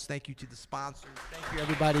audience. Thank you to the sponsors. Thank you,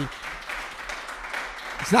 everybody.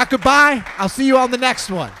 It's not goodbye. I'll see you on the next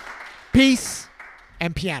one. Peace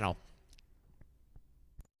and piano.